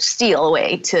 steal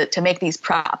away to make these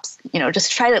props,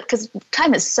 just try to, because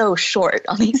time is so short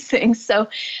on these things. So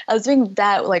I was doing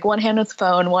that, like one hand with the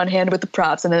phone, one hand with the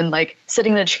props, and then like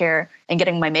sitting in a chair and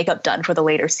getting my makeup done for the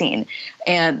later scene.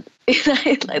 And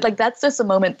like, that's just a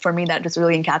moment for me that just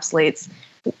really encapsulates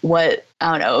what,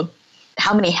 I don't know,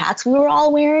 how many hats we were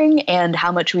all wearing and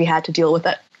how much we had to deal with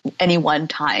at any one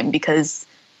time, because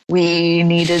we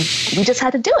just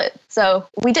had to do it. So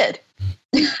we did.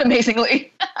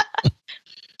 Amazingly.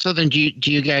 So then do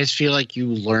you guys feel like you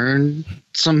learned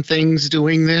some things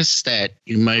doing this that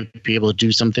you might be able to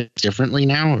do something differently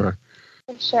now? Or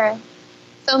For sure.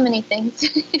 So many things.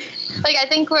 Like, I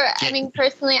think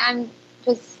personally, I'm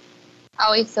just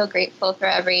always so grateful for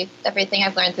everything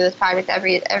I've learned through this project,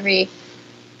 every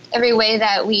way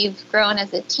that we've grown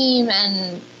as a team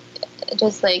and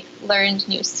just like learned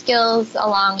new skills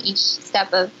along each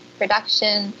step of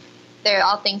production. they're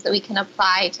all things that we can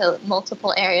apply to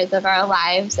multiple areas of our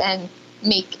lives and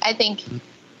make, I think,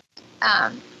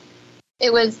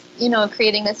 it was,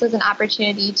 creating this was an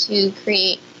opportunity to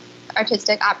create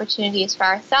artistic opportunities for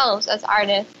ourselves as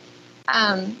artists.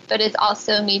 But it's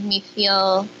also made me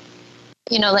feel,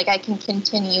 like I can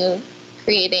continue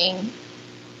creating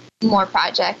more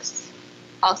projects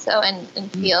also and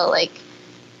feel like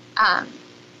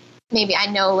maybe I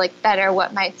know like better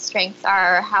what my strengths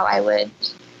are or how I would,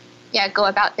 go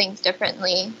about things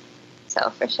differently.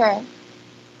 So for sure.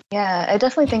 Yeah, I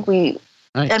definitely think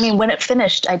Nice. I mean, when it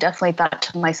finished, I definitely thought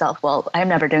to myself, well, I'm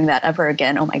never doing that ever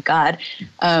again. Oh my God.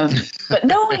 But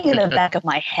knowing in the back of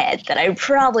my head that I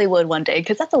probably would one day,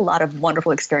 because that's a lot of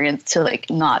wonderful experience to like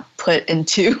not put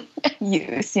into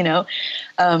use,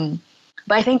 But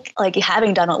I think like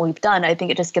having done what we've done, I think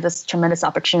it just gives us tremendous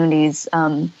opportunities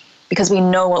because we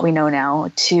know what we know now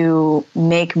to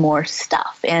make more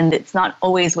stuff. And it's not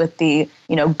always with the,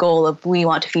 goal of we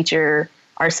want to feature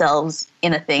ourselves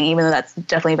in a thing, even though that's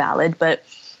definitely valid, but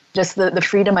just the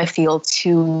freedom I feel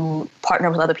to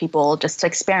partner with other people just to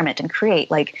experiment and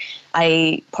create. Like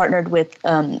I partnered with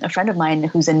a friend of mine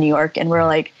who's in New York, and we're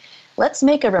like, let's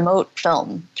make a remote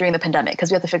film during the pandemic because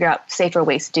we have to figure out safer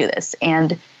ways to do this.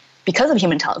 And because of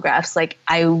Human Telegraphs, like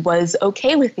I was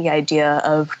okay with the idea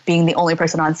of being the only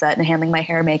person on set and handling my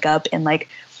hair and makeup and like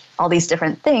all these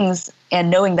different things,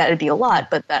 and knowing that it'd be a lot,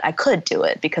 but that I could do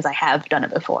it because I have done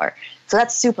it before. So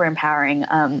that's super empowering.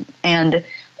 And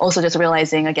also just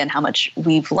realizing, again, how much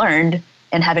we've learned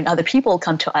and having other people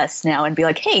come to us now and be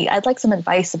like, hey, I'd like some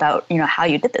advice about, how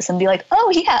you did this, and be like,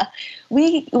 oh yeah,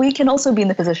 we can also be in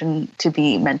the position to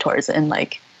be mentors and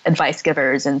like advice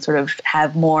givers and sort of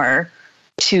have more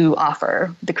to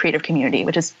offer the creative community,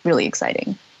 which is really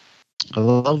exciting. I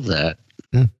love that.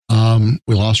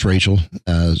 We lost Rachel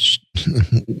as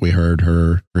we heard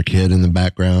her kid in the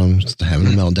background just having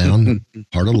a meltdown,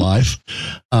 part of life.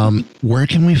 Where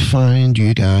can we find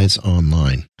you guys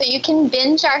online? So you can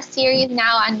binge our series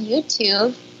now on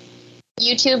YouTube,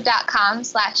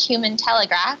 youtube.com/Human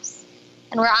Telegraphs.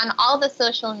 And we're on all the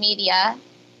social media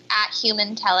at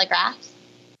Human Telegraphs.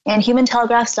 And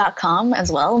humantelegraphs.com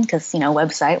as well, because,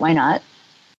 website, why not?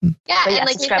 Yeah, but and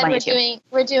like we said,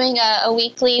 we're doing a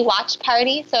weekly watch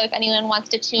party. So if anyone wants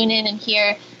to tune in and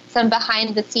hear some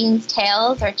behind the scenes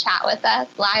tales or chat with us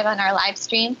live on our live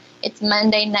stream, it's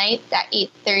Monday nights at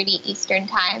 8:30 Eastern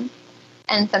time.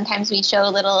 And sometimes we show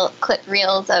little clip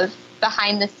reels of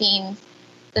behind the scenes,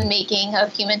 the making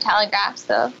of Human Telegraphs.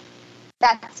 So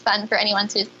that's fun for anyone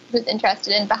who's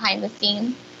interested in behind the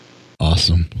scenes.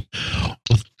 Awesome.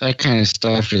 That kind of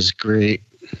stuff is great.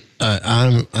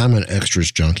 I'm an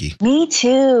extras junkie. Me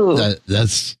too.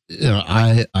 That's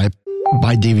I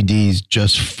buy DVDs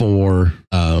just for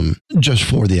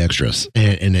the extras,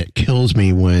 and it kills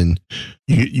me when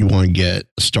you want to get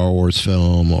a Star Wars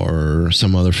film or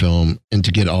some other film, and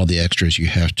to get all the extras you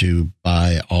have to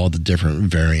buy all the different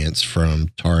variants from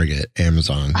Target,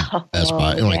 Amazon, Best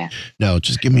Buy. And like, no,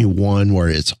 just give me one where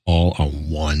it's all on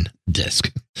one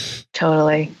disc.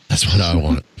 Totally. That's what I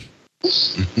want.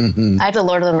 I have the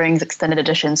Lord of the Rings extended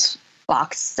editions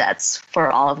box sets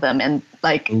for all of them, and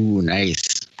like, ooh, nice.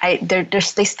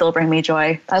 They still bring me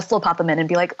joy. I'll still pop them in and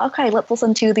be like, okay, let's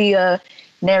listen to the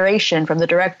narration from the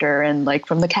director and like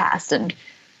from the cast, and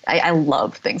I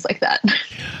love things like that.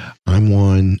 I'm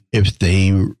one. If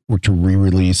they were to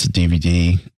re-release a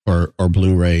DVD or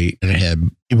Blu-ray and it had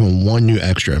even one new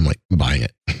extra, I'm like, I'm buying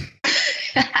it.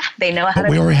 They know how to.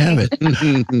 We already have it.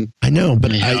 I know,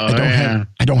 but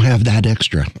I don't have that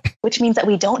extra. Which means that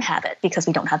we don't have it because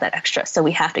we don't have that extra. So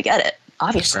we have to get it,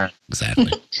 obviously.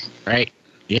 Exactly. Right.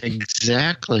 Yeah,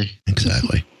 exactly.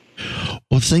 Exactly.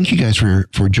 Well, thank you guys for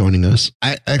joining us.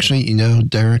 I actually,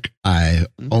 Derek, I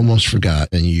almost forgot,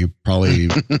 and you probably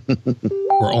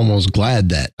were almost glad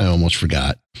that I almost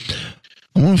forgot.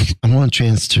 I want a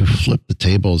chance to flip the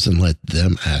tables and let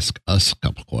them ask us a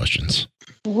couple questions.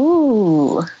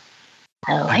 Ooh,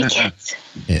 I like it.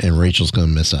 And Rachel's going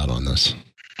to miss out on this.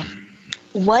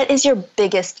 What is your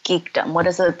biggest geekdom? What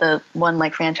is the one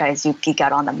like franchise you geek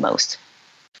out on the most?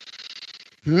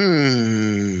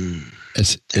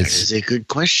 It's a good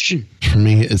question. For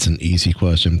me, it's an easy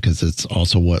question because it's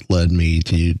also what led me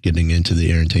to getting into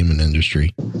the entertainment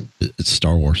industry. It's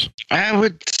Star Wars. I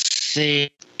would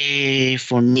say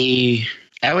for me,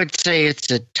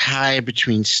 it's a tie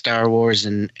between Star Wars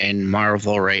and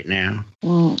Marvel right now.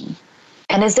 Mm.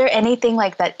 And is there anything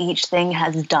like that each thing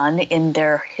has done in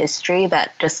their history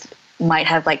that just might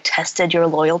have like tested your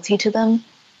loyalty to them?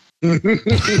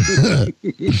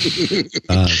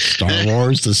 Star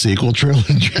Wars, the sequel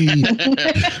trilogy.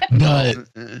 But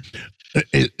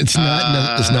It's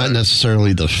not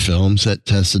necessarily the films that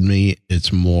tested me.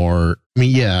 It's more,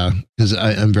 because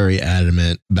I'm very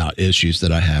adamant about issues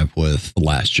that I have with The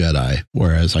Last Jedi,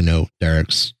 whereas I know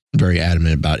Derek's very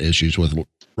adamant about issues with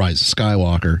Rise of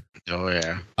Skywalker. Oh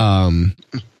yeah.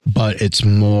 But it's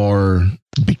more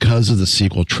because of the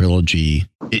sequel trilogy.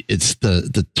 It's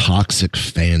the toxic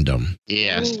fandom.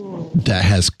 Yeah. That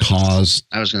has caused.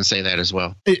 I was going to say that as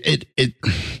well. It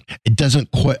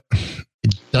doesn't quite.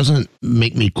 It doesn't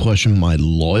make me question my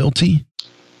loyalty.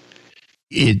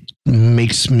 It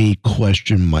makes me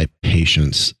question my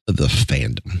patience of the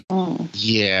fandom.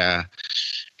 Yeah.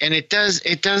 And it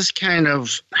does kind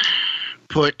of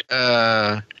put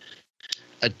a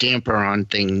damper on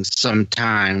things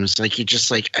sometimes. Like you just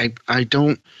like,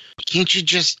 can't you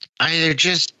just either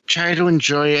just try to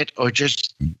enjoy it or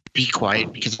just be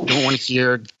quiet, because I don't want to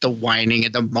hear the whining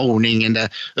and the moaning and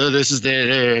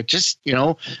just,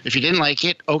 if you didn't like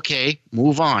it, okay,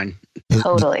 move on.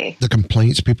 Totally. The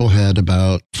complaints people had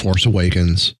about Force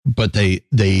Awakens, but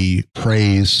they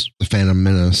praise the Phantom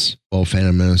Menace. Well,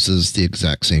 Phantom Menace is the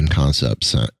exact same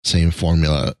concept, same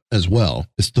formula as well.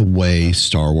 It's the way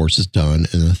Star Wars is done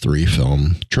in a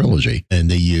 3-film trilogy.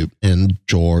 And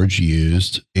George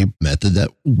used a method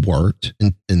that worked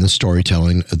in the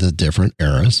storytelling of the different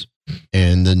eras.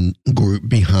 And the group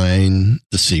behind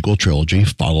the sequel trilogy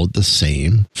followed the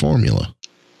same formula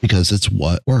because it's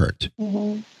what worked.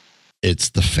 Mm-hmm. It's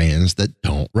the fans that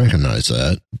don't recognize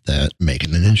that make it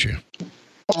an issue.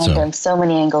 So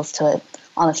many angles to it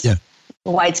on a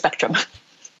wide spectrum.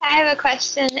 I have a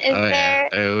question.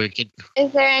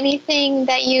 Is there anything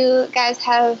that you guys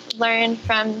have learned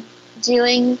from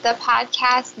doing the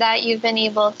podcast that you've been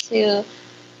able to,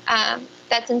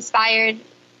 that's inspired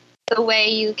the way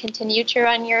you continue to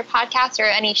run your podcast, or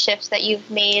any shifts that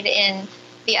you've made in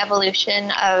the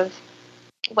evolution of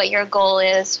what your goal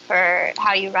is for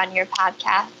how you run your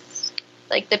podcast?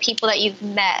 Like the people that you've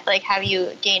met, like have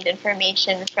you gained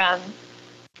information from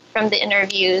the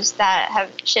interviews that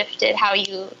have shifted how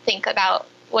you think about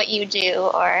what you do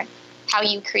or how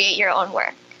you create your own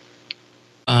work?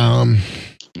 I'll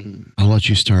let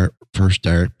you start first,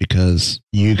 Derek, because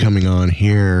you coming on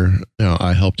here,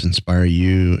 I helped inspire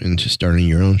you into starting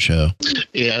your own show.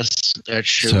 Yes, that's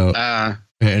true. So,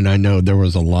 and I know there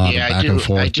was a lot of back and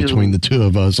forth between the two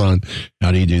of us on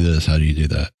how do you do this? How do you do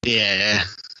that? Yeah.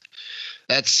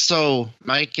 That's so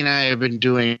Mike and I have been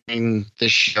doing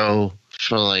this show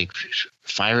for like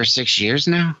 5 or 6 years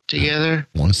now together.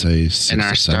 I want to say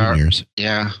 6 or 7 years.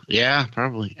 Yeah,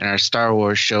 probably. And our Star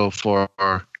Wars show for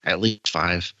at least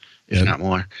 5, if not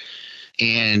more.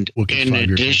 And in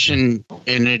addition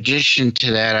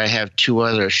to that, I have 2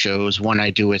 other shows. One I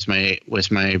do with my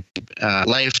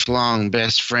lifelong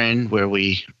best friend, where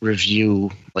we review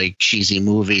like cheesy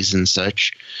movies and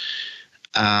such.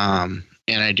 And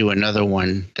I do another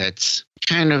one that's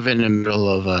kind of in the middle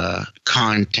of a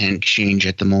content change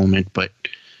at the moment, but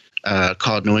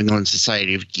called New England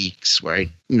Society of Geeks, where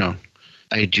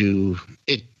I do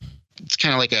it. It's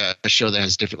kind of like a show that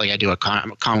has different, like I do a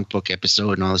comic book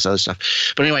episode and all this other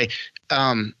stuff. But anyway,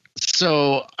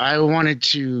 so I wanted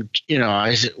to,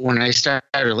 when I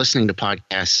started listening to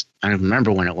podcasts, I don't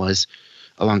remember when it was,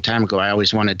 a long time ago, I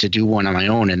always wanted to do one on my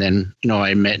own. And then,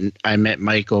 I met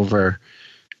Mike over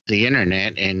the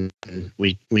internet, and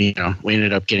we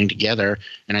ended up getting together,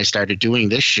 and I started doing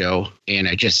this show, and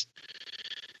I just,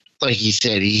 like he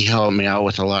said, he helped me out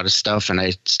with a lot of stuff, and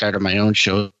I started my own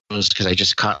shows because I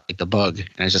just caught the bug, and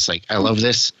I was just like, I love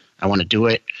this. I want to do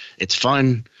it. It's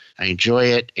fun. I enjoy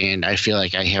it, and I feel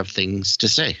like I have things to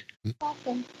say.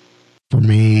 Awesome. For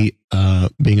me,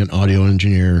 being an audio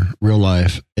engineer, real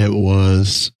life, it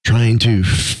was trying to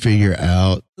figure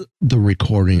out the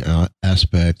recording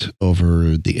aspect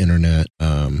over the internet.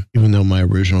 Even though my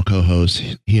original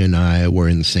co-host, he and I were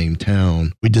in the same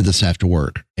town, we did this after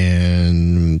work,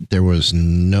 and there was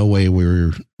no way we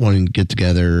were wanting to get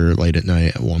together late at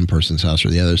night at one person's house or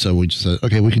the other. So we just said,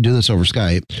 okay, we can do this over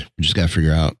Skype. We just got to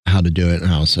figure out how to do it and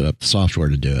how to set up the software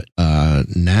to do it.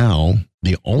 Now,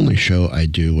 the only show I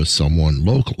do with someone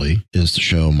locally is the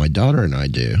show my daughter and I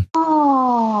do.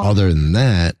 Oh. Other than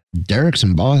that, Derek's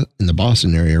in the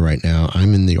Boston area right now.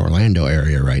 I'm in the Orlando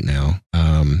area right now.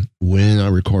 When I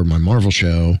record my Marvel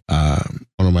show,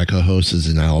 one of my co-hosts is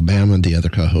in Alabama. The other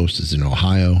co-host is in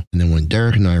Ohio. And then when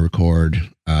Derek and I record,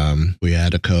 we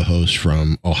add a co-host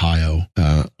from Ohio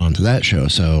onto that show.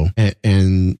 So,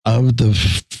 and of the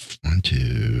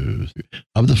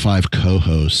 5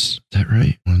 co-hosts, is that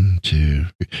right? 1, 2,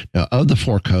 3. No, of the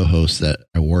 4 co-hosts that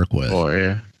I work with,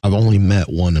 I've only met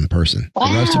one in person.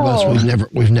 Wow. The rest of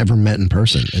us, we've never met in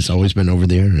person. It's always been over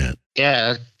the internet.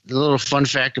 Yeah, the little fun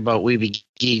fact about Weeby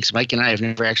Geeks, Mike and I have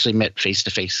never actually met face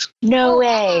to face. No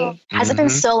way. Has it been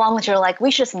Mhm. so long that you're like,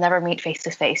 we should just never meet face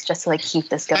to face just to like keep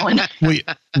this going? We've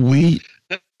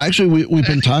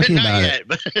been talking about it.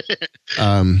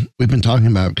 We've been talking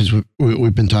about because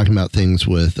we've been talking about things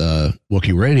with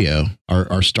Wookiee Radio,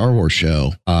 our Star Wars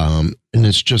show, and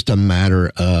it's just a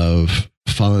matter of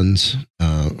funds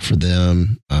for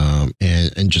them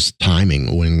and just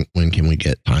timing. When can we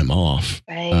get time off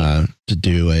to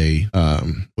do a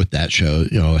with that show?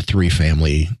 You know, a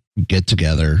 3-family get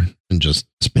together and just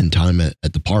spend time at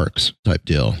the parks type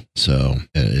deal. So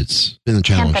it's been a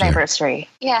challenge. 10th there. anniversary.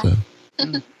 Yeah. So,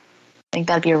 I think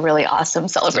that'd be a really awesome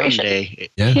celebration. Someday.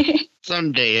 Yeah.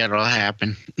 Someday it'll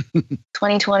happen.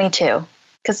 2022.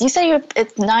 Because you say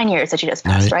it's 9 years that you just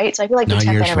passed, 9 right? So I feel like the 9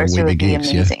 10th years for anniversary Weeby would be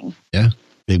Geeks, amazing. Yeah.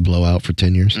 Big blowout for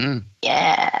 10 years.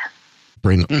 Yeah.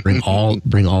 Bring all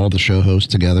the show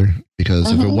hosts together,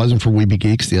 because if it Mhm. wasn't for Weeby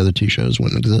Geeks, the other 2 shows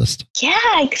wouldn't exist.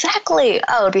 Yeah, exactly.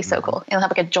 Oh, it'd be so cool. You'll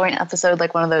have like a joint episode,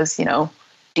 like one of those,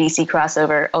 DC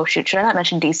crossover. Oh, shoot. Should I not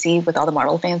mention DC with all the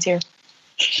Marvel fans here?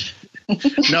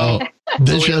 No,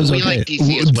 This show's we okay. like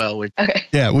DC as well. Okay.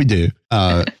 Yeah, we do.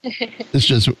 It's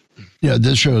just,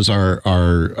 this show's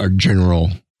our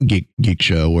general geek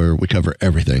show where we cover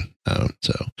everything.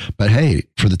 But hey,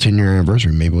 for the 10-year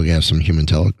anniversary, maybe we have some human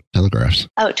telegraphs.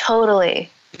 Oh, totally.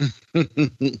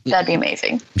 That'd be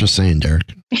amazing. I'm just saying,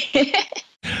 Derek.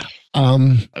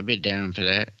 I'd be down for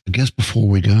that. I guess before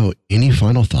we go, any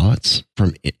final thoughts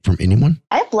from anyone?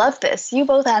 I've loved this. You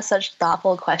both asked such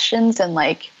thoughtful questions, and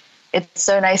it's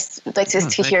so nice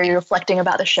just to hear you reflecting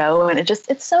about the show, and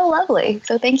it's so lovely.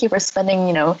 So thank you for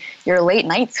spending, your late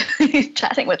nights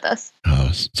chatting with us. Oh,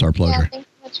 it's our pleasure. Yeah, thanks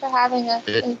so much for having us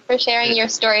and for sharing your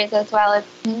stories as well.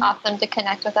 It's awesome to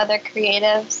connect with other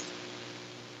creatives.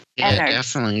 Yeah,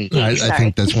 definitely. I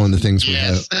think that's one of the things we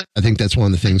have. I think that's one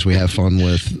of the things we have fun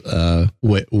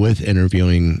with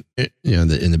interviewing,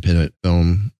 the independent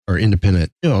film or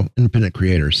independent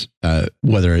creators,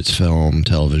 whether it's film,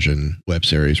 television, web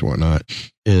series, or whatnot,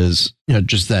 is,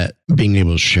 just that being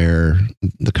able to share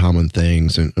the common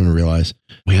things and realize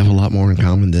we have a lot more in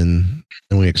common than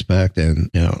we expect. And,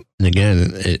 and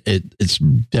again, it's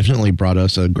definitely brought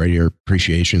us a greater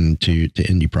appreciation to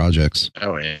indie projects.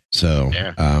 Oh, yeah. So,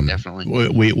 definitely.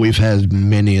 We've had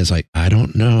many as like, I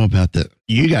don't know about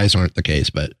you guys aren't the case,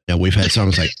 but we've had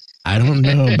some like, I don't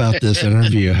know about this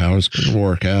interview, how it's going to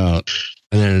work out.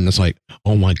 And then it's like,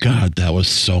 oh my God, that was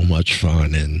so much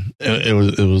fun. And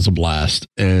it was a blast.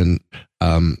 And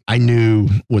I knew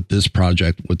with this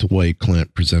project, with the way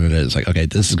Clint presented it, it's like, okay,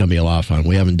 this is going to be a lot of fun.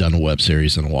 We haven't done a web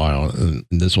series in a while, and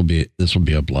this will be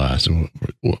a blast, and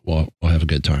we'll have a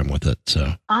good time with it.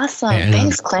 So awesome.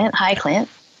 Thanks, Clint. Hi, Clint.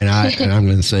 And I'm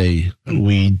going to say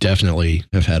we definitely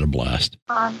have had a blast.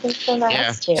 Thanks so much.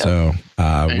 Yeah. So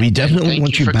we definitely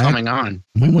want you for back. coming on.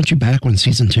 We want you back when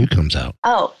season 2 comes out.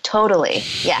 Oh, totally.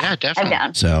 Yeah, definitely. I'm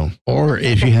down. So, or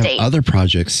if you have other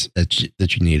projects that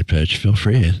you need to pitch, feel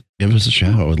free to give us a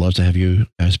shout. I would love to have you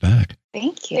guys back.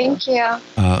 Thank you. Thank you.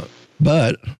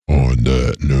 But on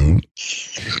that note.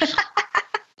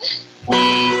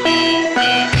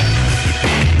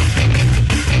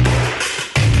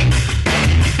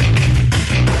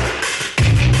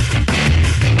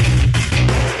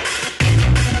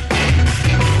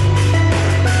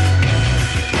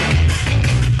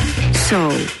 So,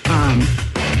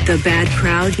 the bad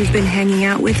crowd you've been hanging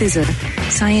out with is a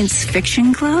science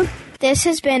fiction club? This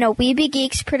has been a Weeby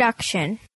Geeks production.